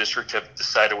we as a district have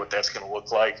decided what that's going to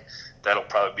look like, that'll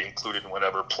probably be included in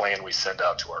whatever plan we send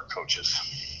out to our coaches.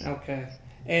 Okay.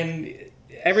 And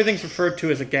everything's referred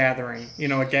to as a gathering.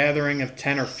 A gathering of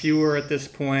 10 or fewer at this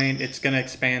point. It's going to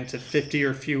expand to 50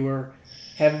 or fewer.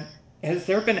 Has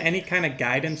there been any kind of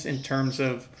guidance in terms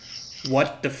of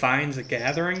what defines a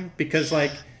gathering? Because,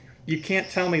 you can't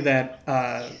tell me that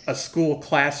a school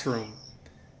classroom,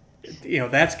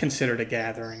 that's considered a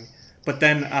gathering. But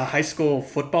then a high school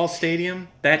football stadium,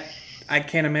 that I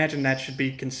can't imagine that should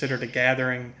be considered a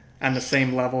gathering on the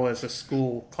same level as a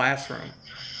school classroom.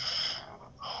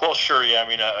 Well, sure, yeah. I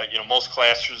mean, most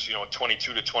classrooms,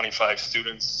 22 to 25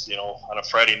 students, on a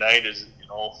Friday night is,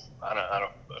 on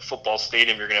a football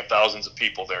stadium, you're going to have thousands of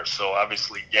people there. So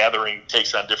obviously, gathering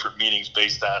takes on different meanings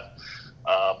based on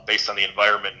the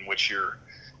environment in which you're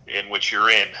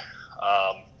in.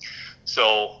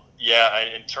 So yeah,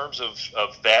 in terms of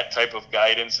that type of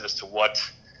guidance as to what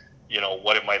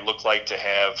it might look like to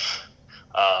have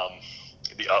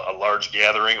a large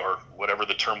gathering, or whatever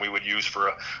the term we would use for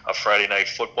a Friday night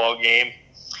football game,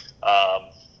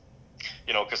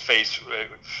 because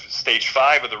stage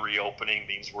 5 of the reopening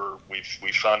means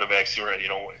we've found a vaccine,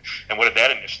 and what did that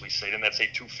initially say? Didn't that say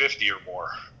 250 or more?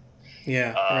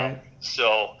 Yeah, right.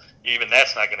 So even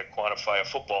that's not going to quantify a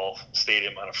football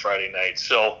stadium on a Friday night.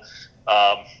 So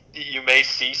you may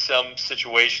see some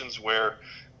situations where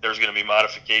there's going to be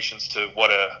modifications to what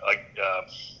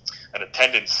an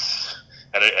attendance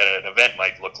at an event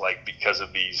might look like because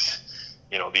of these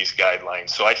guidelines.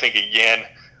 So I think, again,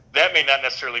 that may not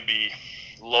necessarily be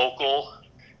local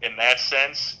in that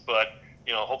sense, but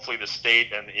hopefully the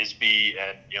state and the ISB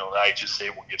and the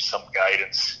IHSA will give some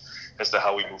guidance as to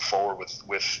how we move forward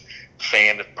with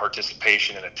fan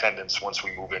participation and attendance once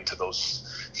we move into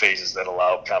those phases that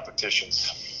allow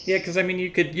competitions. Yeah, because I mean,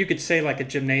 you could say like a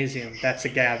gymnasium, that's a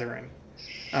gathering.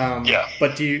 Yeah.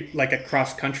 But do you, like a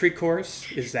cross country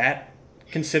course, is that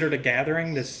considered a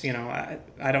gathering?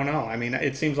 I don't know. I mean,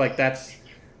 it seems like that's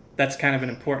kind of an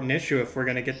important issue if we're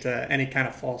going to get to any kind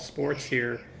of fall sports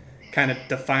here, kind of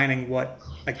defining what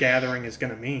a gathering is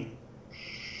going to mean.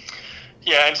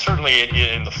 Yeah, and certainly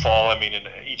in the fall, I mean,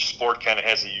 each sport kind of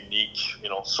has a unique,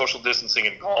 social distancing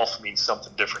in golf means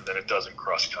something different than it does in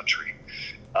cross country.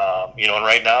 And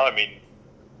right now, I mean,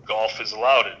 golf is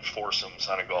allowed in foursomes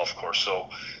on a golf course. So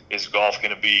is golf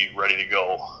going to be ready to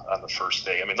go on the first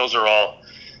day? I mean, those are all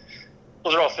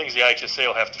things the IHSA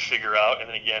will have to figure out. And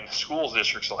then again, schools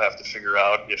districts will have to figure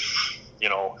out if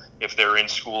they're in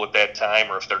school at that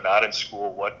time, or if they're not in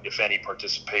school, what, if any,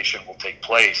 participation will take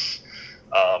place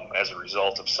as a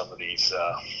result of some of these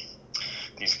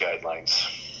guidelines.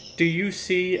 Do you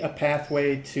see a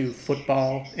pathway to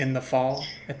football in the fall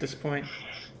at this point?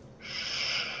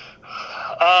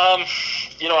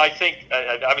 I think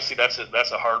obviously that's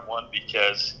a hard one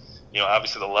because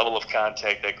obviously the level of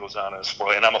contact that goes on in a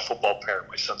sport. And I'm a football parent.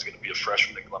 My son's going to be a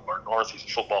freshman at Glenbard North. He's a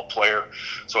football player.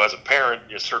 So as a parent,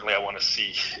 certainly I want to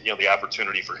see the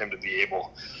opportunity for him to be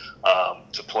able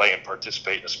to play and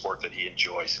participate in a sport that he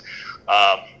enjoys.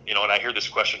 And I hear this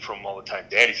question from him all the time: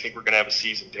 Dad, do you think we're going to have a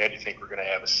season? Dad, do you think we're going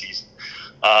to have a season?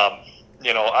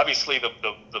 Obviously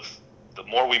the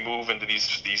more we move into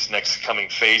these next coming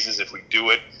phases, if we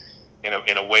do it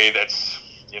in a way that's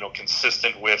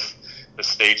consistent with the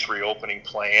state's reopening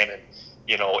plan, and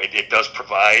it does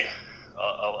provide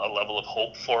a level of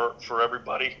hope for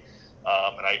everybody.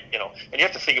 And you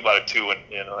have to think about it too.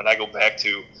 And I go back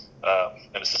to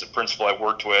an assistant principal I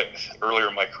worked with earlier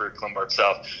in my career at Glenbard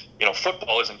South.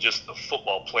 Football isn't just the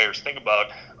football players. Think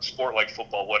about a sport like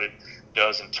football, what it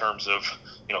does in terms of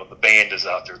the band is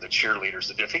out there, the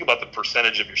cheerleaders. Think about the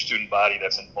percentage of your student body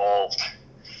that's involved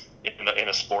in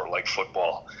a sport like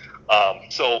football.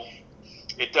 So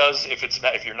it does,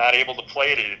 if you're not able to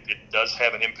play it, it does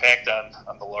have an impact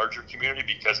on the larger community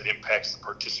because it impacts the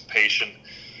participation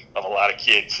of a lot of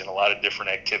kids in a lot of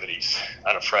different activities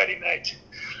on a Friday night.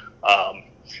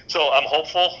 So I'm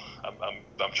hopeful.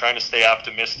 I'm trying to stay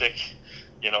optimistic.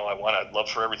 I'd love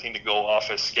for everything to go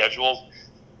off as scheduled,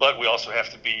 but we also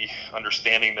have to be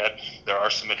understanding that there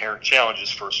are some inherent challenges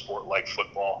for a sport like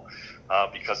football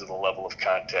because of the level of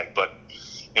contact. But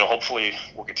hopefully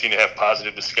we'll continue to have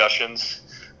positive discussions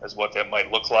as what that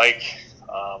might look like.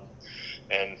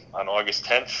 And on August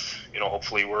 10th,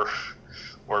 hopefully we're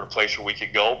at a place where we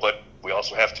could go, but we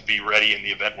also have to be ready in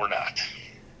the event we're not.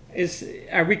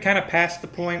 Are we kind of past the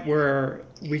point where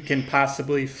we can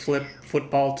possibly flip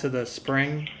football to the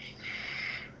spring?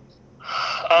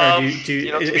 Or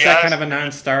is that kind of a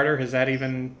non-starter? Has that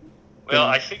even? Well,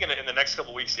 I think in the next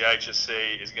couple of weeks, the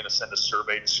IHSA is going to send a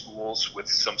survey to schools with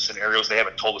some scenarios. They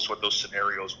haven't told us what those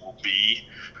scenarios will be,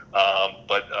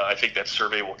 but I think that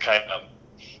survey will kind of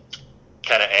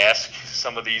ask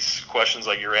some of these questions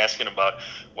like you're asking about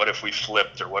what if we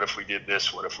flipped, or what if we did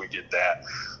this, what if we did that.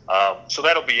 So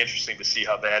that'll be interesting to see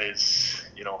how that is,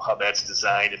 how that's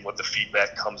designed and what the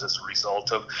feedback comes as a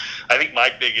result of. I think my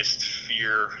biggest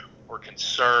fear or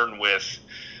concern with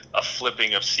a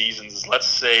flipping of seasons is, let's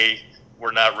say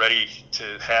we're not ready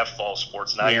to have fall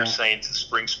sports. Now you're saying to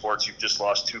spring sports, you've just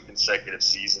lost 2 consecutive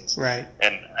seasons. Right.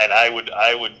 And I would,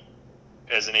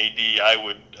 as an AD,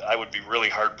 I would be really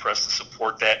hard pressed to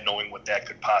support that, knowing what that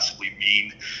could possibly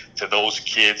mean to those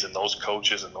kids and those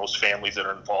coaches and those families that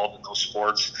are involved in those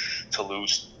sports, to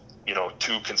lose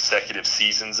 2 consecutive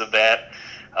seasons of that.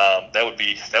 That would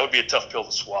be a tough pill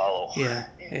to swallow. Yeah.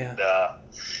 And I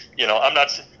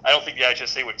don't think the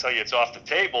IHSA would tell you it's off the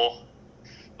table,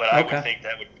 but I would think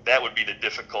that would be the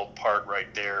difficult part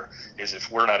right there, is if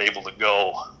we're not able to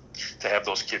go, to have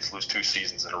those kids lose 2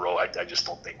 seasons in a row, I just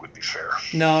don't think would be fair.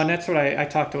 No, and that's what I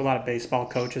talked to a lot of baseball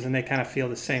coaches, and they kind of feel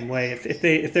the same way.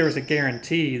 If there was a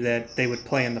guarantee that they would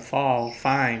play in the fall,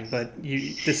 fine, but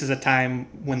this is a time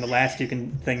when the last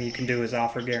thing you can do is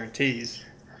offer guarantees.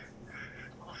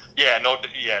 Yeah,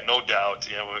 no doubt.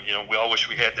 We all wish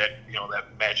we had that,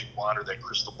 that magic wand or that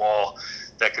crystal ball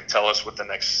that could tell us what the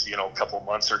next, couple of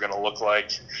months are going to look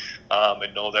like,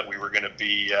 and know that we were going to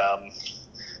be,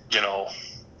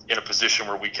 in a position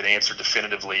where we could answer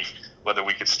definitively whether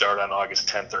we could start on August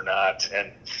 10th or not.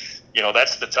 And,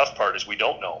 that's the tough part, is we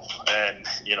don't know. And,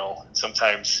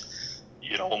 sometimes,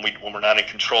 when we're not in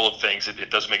control of things, it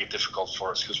does make it difficult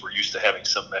for us, because we're used to having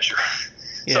some measure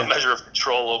of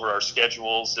control over our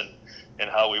schedules and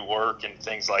how we work and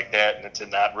things like that. And to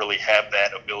not really have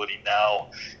that ability now,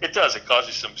 it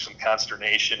causes some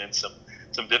consternation and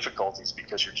some difficulties,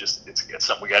 because it's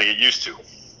something we got to get used to.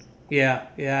 Yeah,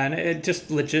 and it just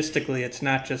logistically, it's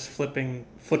not just flipping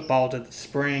football to the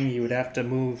spring. You would have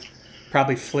to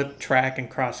probably flip track and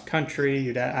cross country.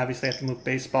 You'd obviously have to move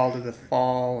baseball to the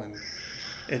fall, and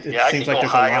it seems like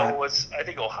there's a lot. I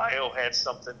think Ohio had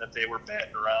something that they were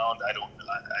batting around.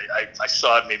 I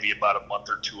saw it maybe about a month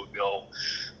or 2 ago.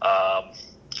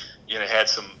 It had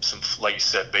some, like you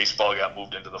said, baseball got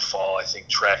moved into the fall. I think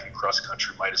track and cross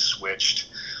country might have switched.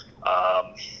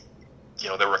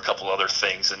 There were a couple other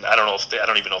things, and I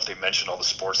don't even know if they mentioned all the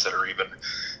sports that are even,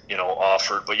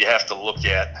 offered. But you have to look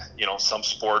at, some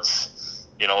sports,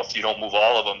 if you don't move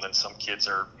all of them, then some kids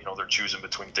are, they're choosing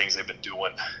between things they've been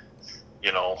doing,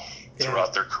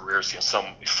 throughout their careers. Some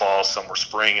fall, some were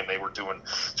spring, and they were doing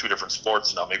 2 different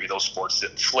sports. Now maybe those sports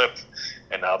didn't flip,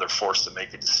 and now they're forced to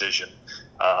make a decision.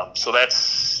 So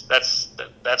that's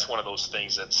one of those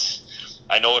things that's,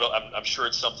 I know I'm sure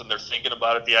it's something they're thinking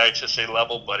about at the IHSA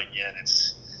level, but again,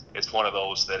 it's one of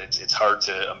those that it's hard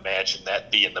to imagine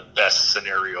that being the best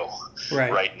scenario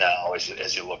right now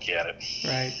as you look at it.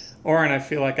 Right. Orrin, I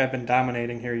feel like I've been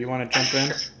dominating here. You want to jump in?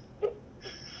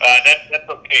 That's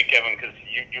okay, Kevin, because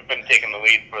you've been taking the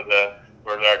lead for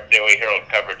our Daily Herald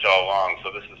coverage all along,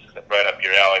 so this is right up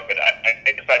your alley. But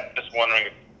I guess I'm just wondering,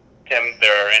 Tim,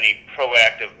 there are any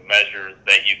proactive measures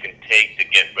that you can take to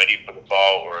get ready for the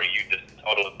fall, or are you just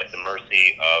totally at the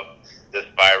mercy of this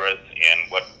virus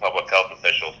and what public health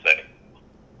officials say?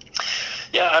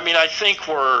 Yeah, I mean, I think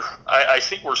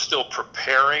we're still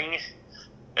preparing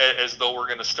as though we're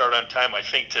going to start on time. I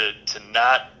think to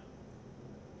not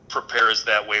prepare us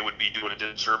that way would be doing a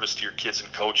disservice to your kids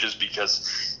and coaches,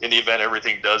 because in the event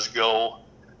everything does go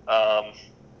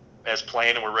as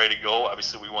planned and we're ready to go,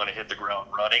 obviously we want to hit the ground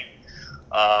running.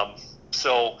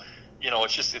 So,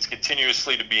 it's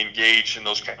continuously to be engaged in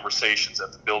those conversations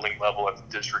at the building level, at the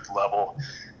district level,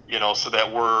 so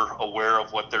that we're aware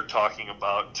of what they're talking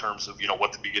about in terms of,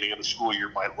 what the beginning of the school year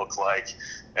might look like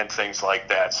and things like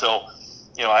that. So,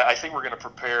 I think we're going to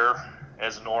prepare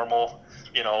as normal,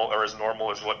 or as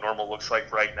normal as what normal looks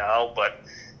like right now. But,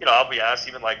 I'll be honest,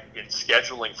 even like in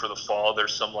scheduling for the fall,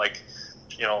 there's some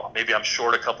maybe I'm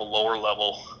short a couple lower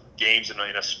level games in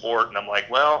a sport, and I'm like,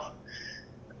 well,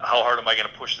 how hard am I going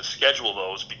to push to schedule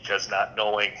those? Because not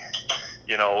knowing,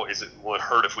 will it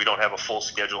hurt if we don't have a full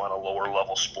schedule on a lower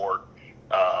level sport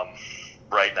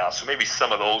right now? So maybe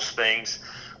some of those things.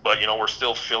 But, we're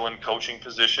still filling coaching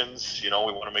positions. We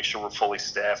want to make sure we're fully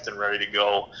staffed and ready to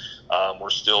go. We're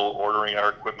still ordering our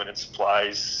equipment and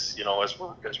supplies, as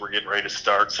we're getting ready to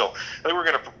start. So I think we're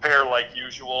going to prepare like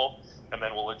usual, and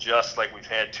then we'll adjust like we've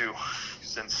had to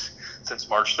since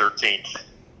March 13th.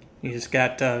 You just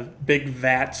got big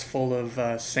vats full of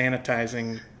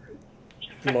sanitizing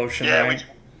lotion, yeah, right?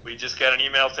 we just got an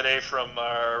email today from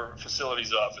our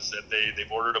facilities office that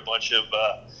they've ordered a bunch of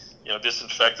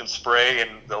disinfectant spray,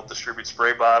 and they'll distribute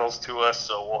spray bottles to us.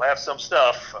 So we'll have some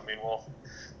stuff. I mean,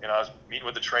 I was meeting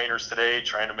with the trainers today,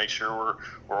 trying to make sure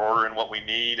we're ordering what we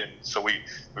need, and so we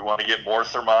want to get more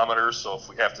thermometers. So if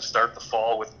we have to start the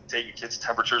fall with taking kids'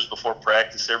 temperatures before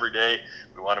practice every day,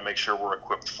 we want to make sure we're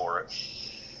equipped for it.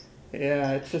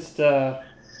 Yeah, it's just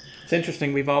it's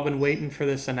interesting. We've all been waiting for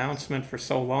this announcement for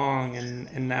so long,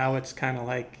 and now it's kind of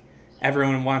like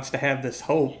everyone wants to have this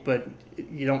hope, but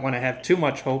you don't want to have too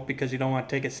much hope because you don't want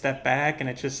to take a step back, and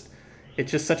it's just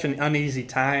such an uneasy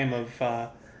time of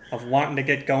wanting to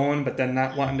get going, but then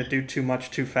not wanting to do too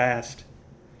much too fast.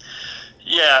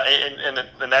 Yeah,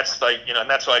 and that's like, and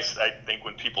that's why I think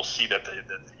when people see that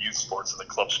the youth sports and the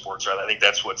club sports I think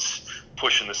that's what's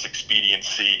pushing this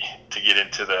expediency to get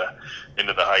into the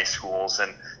high schools.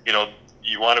 And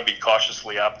you want to be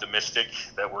cautiously optimistic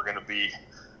that we're going to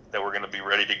be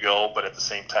ready to go, but at the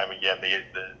same time, again,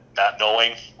 the not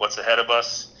knowing what's ahead of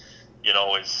us,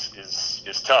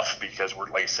 is tough, because we're,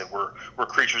 like I said, we're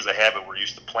creatures of habit. We're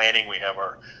used to planning. We have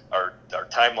our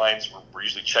timelines. We're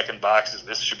usually checking boxes.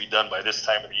 This should be done by this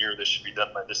time of the year. This should be done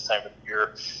by this time of the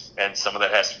year, and some of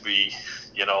that has to be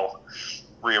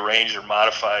rearranged or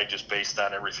modified just based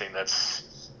on everything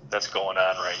that's going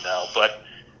on right now. But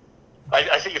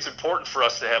I think it's important for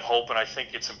us to have hope, and I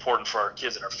think it's important for our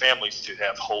kids and our families to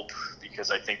have hope,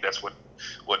 because I think that's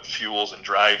what fuels and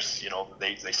drives,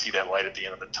 they see that light at the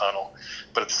end of the tunnel.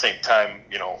 But at the same time,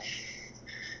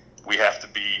 we have to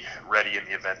be ready in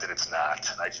the event that it's not.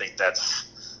 And I think that's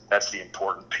the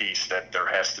important piece, that there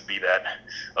has to be that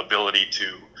ability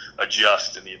to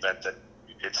adjust in the event that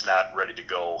it's not ready to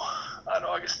go on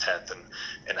August 10th,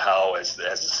 and how as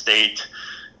a state,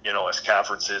 as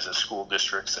conferences, as school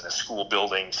districts, and as school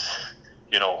buildings,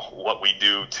 what we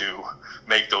do to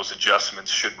make those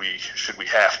adjustments should we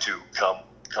have to come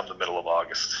the middle of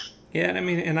August. Yeah, and I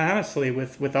mean, and honestly,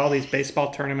 with all these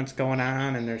baseball tournaments going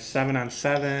on, and there's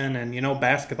 7-on-7, and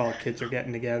basketball kids are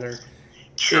getting together.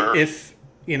 Sure. If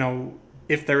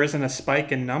there isn't a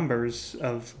spike in numbers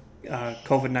of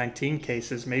COVID-19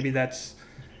 cases, maybe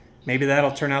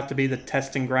that'll turn out to be the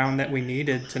testing ground that we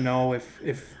needed to know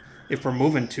if we're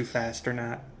moving too fast or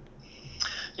not.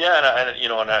 Yeah,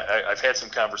 and I've had some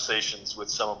conversations with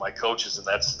some of my coaches, and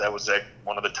that was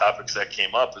one of the topics that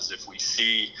came up, is if we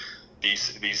see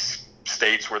these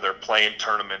states where they're playing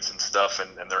tournaments and stuff,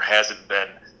 and there hasn't been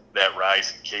that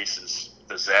rise in cases,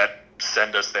 does that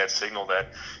send us that signal that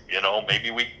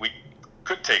maybe we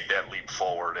could take that leap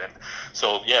forward? And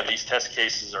so, yeah, these test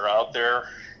cases are out there,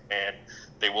 and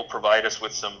they will provide us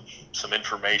with some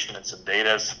information and some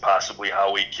data as to possibly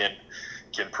how we can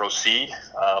proceed.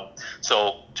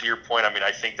 So to your point, I mean,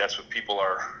 I think that's what people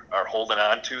are holding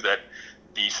on to, that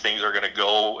these things are going to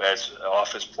go as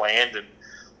off as planned, and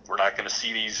we're not going to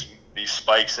see these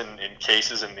spikes in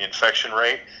cases and the infection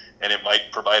rate, and it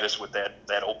might provide us with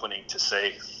that opening to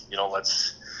say,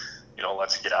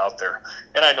 let's get out there.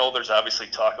 And I know there's obviously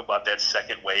talk about that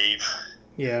second wave.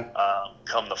 Yeah.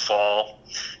 Come the fall,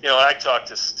 and I talked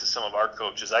to some of our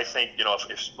coaches. I think,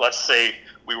 if let's say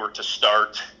we were to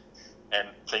start and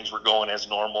things were going as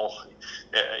normal,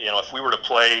 if we were to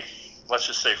play, let's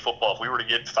just say football, if we were to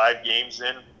get 5 games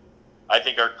in, I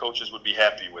think our coaches would be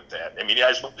happy with that. I mean,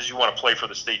 as much as you want to play for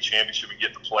the state championship and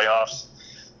get the playoffs,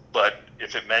 but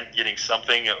if it meant getting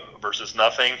something versus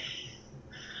nothing,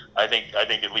 I think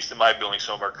at least in my building,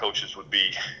 some of our coaches would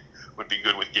be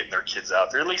good with getting their kids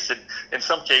out there. At least in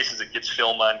some cases, it gets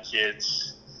film on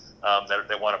kids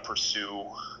that want to pursue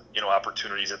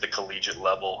opportunities at the collegiate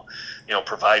level.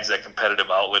 Provides that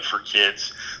competitive outlet for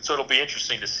kids. So it'll be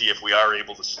interesting to see if we are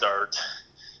able to start.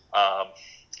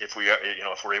 If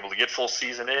we're able to get full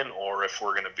season in, or if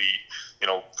we're going to be,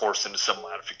 forced into some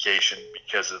modification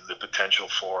because of the potential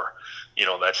for,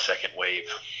 that second wave.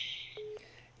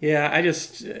 Yeah, I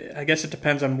guess it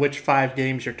depends on which 5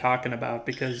 games you're talking about,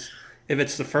 because if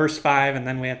it's the first 5 and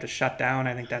then we have to shut down,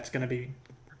 I think that's going to be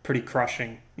pretty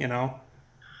crushing, Yeah.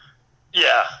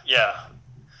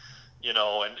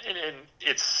 And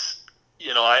it's,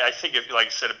 I think if, like I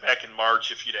said, back in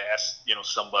March, if you'd asked,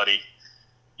 somebody,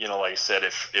 like I said,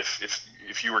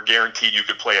 if you were guaranteed you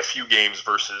could play a few games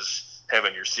versus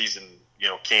having your season,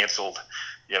 canceled,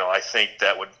 I think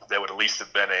that would at least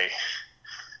have been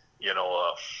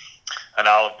an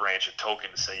olive branch, a token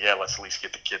to say, yeah, let's at least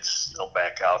get the kids,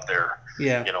 back out there,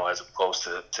 yeah, as opposed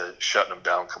to shutting them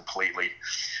down completely,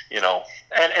 and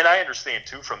I understand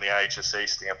too, from the IHSA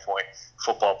standpoint,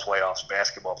 football playoffs,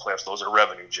 basketball playoffs, those are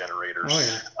revenue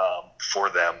generators for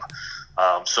them.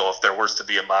 So if there was to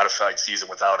be a modified season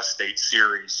without a state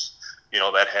series,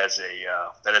 that has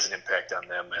an impact on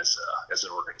them as an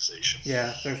organization.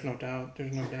 Yeah, there's no doubt.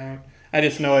 I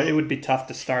just know it would be tough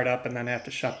to start up and then have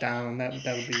to shut down. That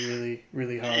would be really,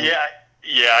 really hard. Yeah.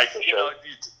 I think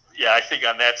I think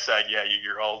on that side,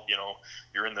 you're all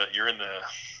you're in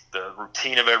the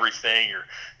routine of everything. You're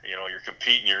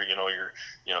competing. You're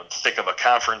thick of a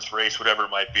conference race, whatever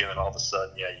it might be, and then all of a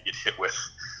sudden, you get hit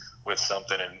with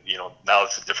something, and now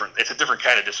it's a different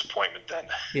kind of disappointment then.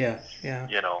 Yeah.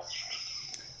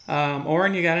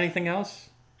 Orrin, you got anything else?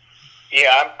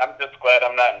 Yeah, I'm just glad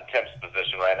I'm not in Tim's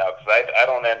position right now, because I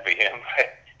don't envy him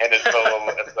and his fellow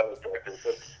directors.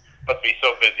 It must be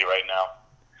so busy right now.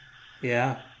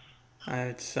 Yeah,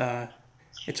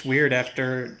 it's weird.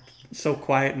 After so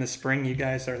quiet in the spring, you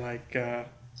guys are like the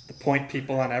point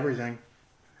people on everything.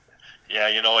 Yeah,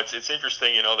 it's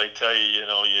interesting. They tell you,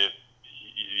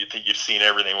 you think you've seen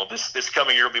everything. Well, this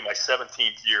coming year will be my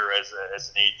 17th year as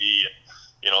an AD,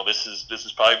 and this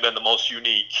has probably been the most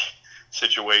unique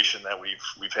situation that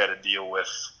we've had to deal with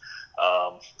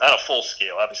on a full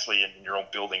scale. Obviously, in your own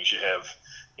buildings, you have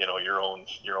your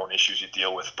own issues you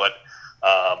deal with, but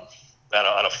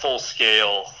on a full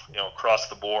scale, across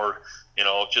the board,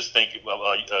 just think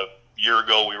a year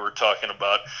ago we were talking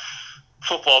about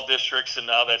football districts, and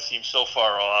now that seems so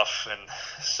far off and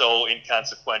so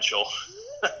inconsequential.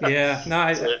 Yeah,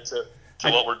 no,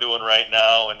 to what we're doing right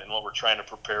now and what we're trying to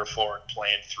prepare for and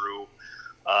plan through.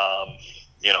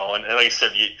 And like I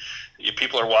said,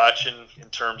 people are watching in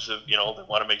terms of they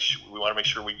want to make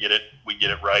sure we get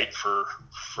it right for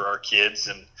our kids,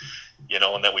 and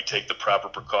and that we take the proper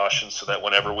precautions so that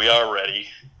whenever we are ready,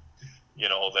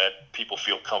 that people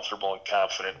feel comfortable and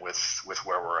confident with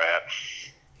where we're at.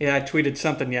 Yeah, I tweeted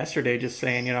something yesterday just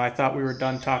saying, I thought we were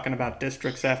done talking about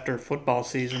districts after football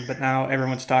season, but now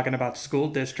everyone's talking about school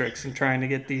districts and trying to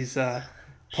get these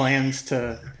plans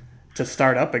to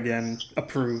start up again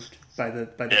approved by the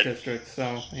districts.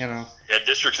 So, Yeah,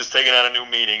 districts is taking on a new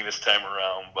meaning this time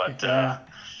around, but I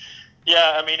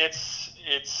mean it's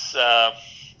it's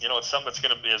something that's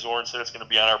going to be, as Orrin said, it's going to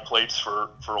be on our plates for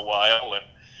a while, and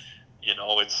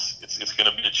it's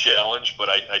going to be a challenge, but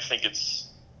I think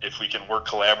if we can work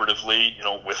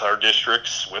collaboratively, with our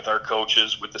districts, with our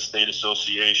coaches, with the state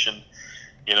association,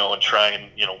 and try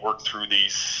and, work through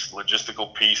these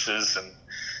logistical pieces, and,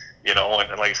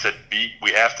 and like I said,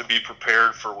 we have to be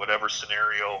prepared for whatever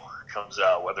scenario comes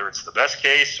out, whether it's the best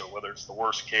case or whether it's the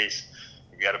worst case.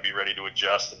 We got to be ready to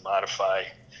adjust and modify,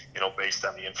 based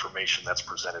on the information that's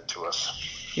presented to us.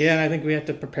 Yeah, and I think we have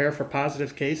to prepare for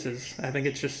positive cases. I think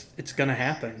it's going to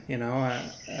happen,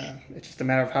 it's just a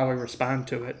matter of how we respond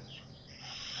to it.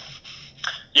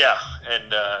 Yeah,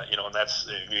 and and that's,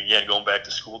 again, going back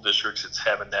to school districts, it's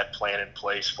having that plan in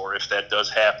place for if that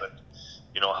does happen,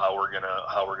 how we're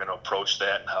gonna approach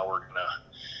that, and how we're gonna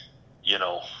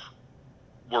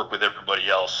work with everybody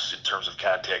else in terms of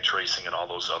contact tracing and all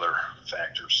those other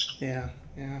factors. Yeah.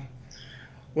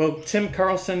 Well, Tim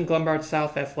Carlson, Glenbard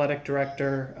South Athletic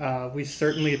Director, we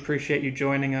certainly appreciate you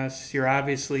joining us. You're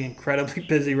obviously incredibly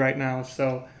busy right now,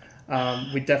 so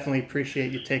we definitely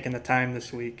appreciate you taking the time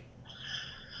this week.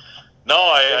 No,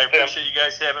 I appreciate you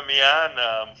guys having me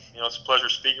on. It's a pleasure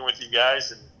speaking with you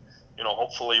guys, and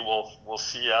hopefully we'll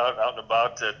see you out and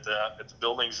about at the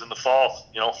buildings in the fall.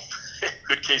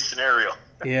 Good case scenario.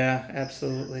 Yeah,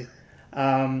 absolutely.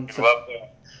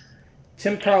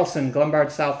 Tim Carlson,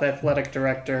 Glenbard South Athletic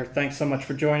Director, thanks so much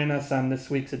for joining us on this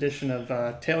week's edition of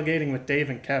Tailgating with Dave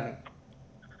and Kevin.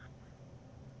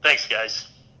 Thanks, guys.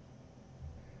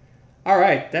 All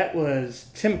right, that was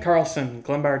Tim Carlson,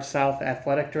 Glenbard South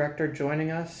Athletic Director,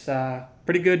 joining us.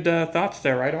 Pretty good thoughts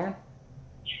there, right, Orrin?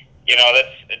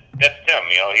 That's Tim.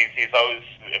 He's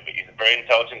a very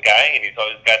intelligent guy, and he's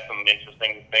always got some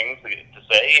interesting things to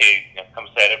say. He comes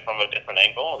at it from a different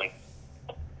angle, and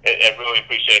I really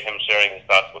appreciate him sharing his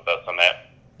thoughts with us on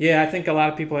that. Yeah, I think a lot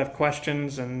of people have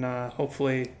questions, and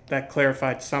hopefully that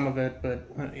clarified some of it. But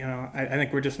I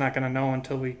think we're just not going to know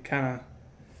until we kind of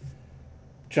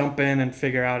jump in and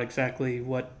figure out exactly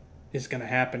what is going to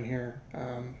happen here.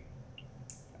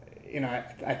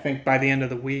 I think by the end of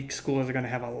the week, schools are going to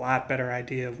have a lot better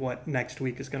idea of what next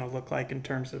week is going to look like in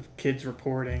terms of kids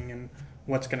reporting and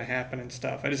what's going to happen and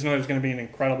stuff. I just know there's going to be an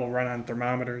incredible run on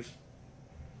thermometers.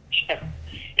 Yeah,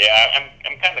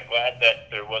 I'm kind of glad that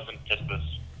there wasn't just this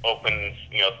open,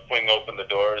 swing open the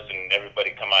doors and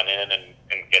everybody come on in and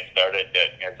get started.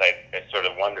 As I sort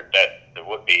of wondered that there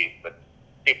would be, but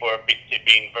people are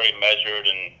being very measured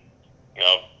and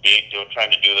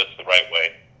trying to do this the right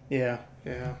way. Yeah.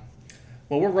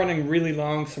 Well, we're running really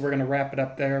long, so we're going to wrap it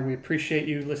up there. We appreciate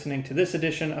you listening to this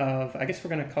edition of, I guess we're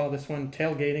going to call this one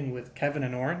Tailgating with Kevin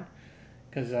and Orrin,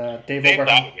 because Dave's out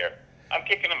of here. I'm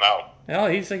kicking him out. Well,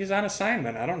 he's on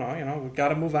assignment. I don't know. We've got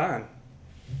to move on.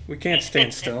 We can't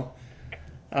stand still.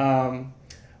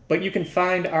 But you can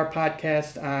find our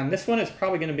podcast on, this one is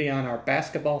probably going to be on our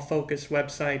basketball focus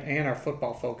website and our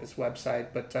football focus website,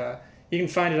 but you can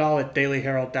find it all at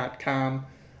dailyherald.com.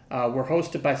 We're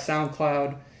hosted by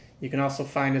SoundCloud. You can also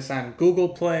find us on Google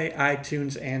Play,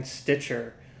 iTunes, and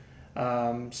Stitcher.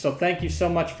 So thank you so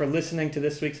much for listening to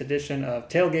this week's edition of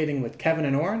Tailgating with Kevin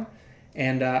and Orrin.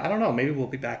 And I don't know, maybe we'll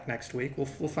be back next week.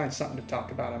 We'll find something to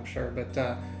talk about, I'm sure.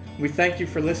 But we thank you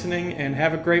for listening, and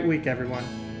have a great week, everyone.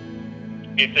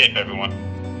 Be safe, everyone.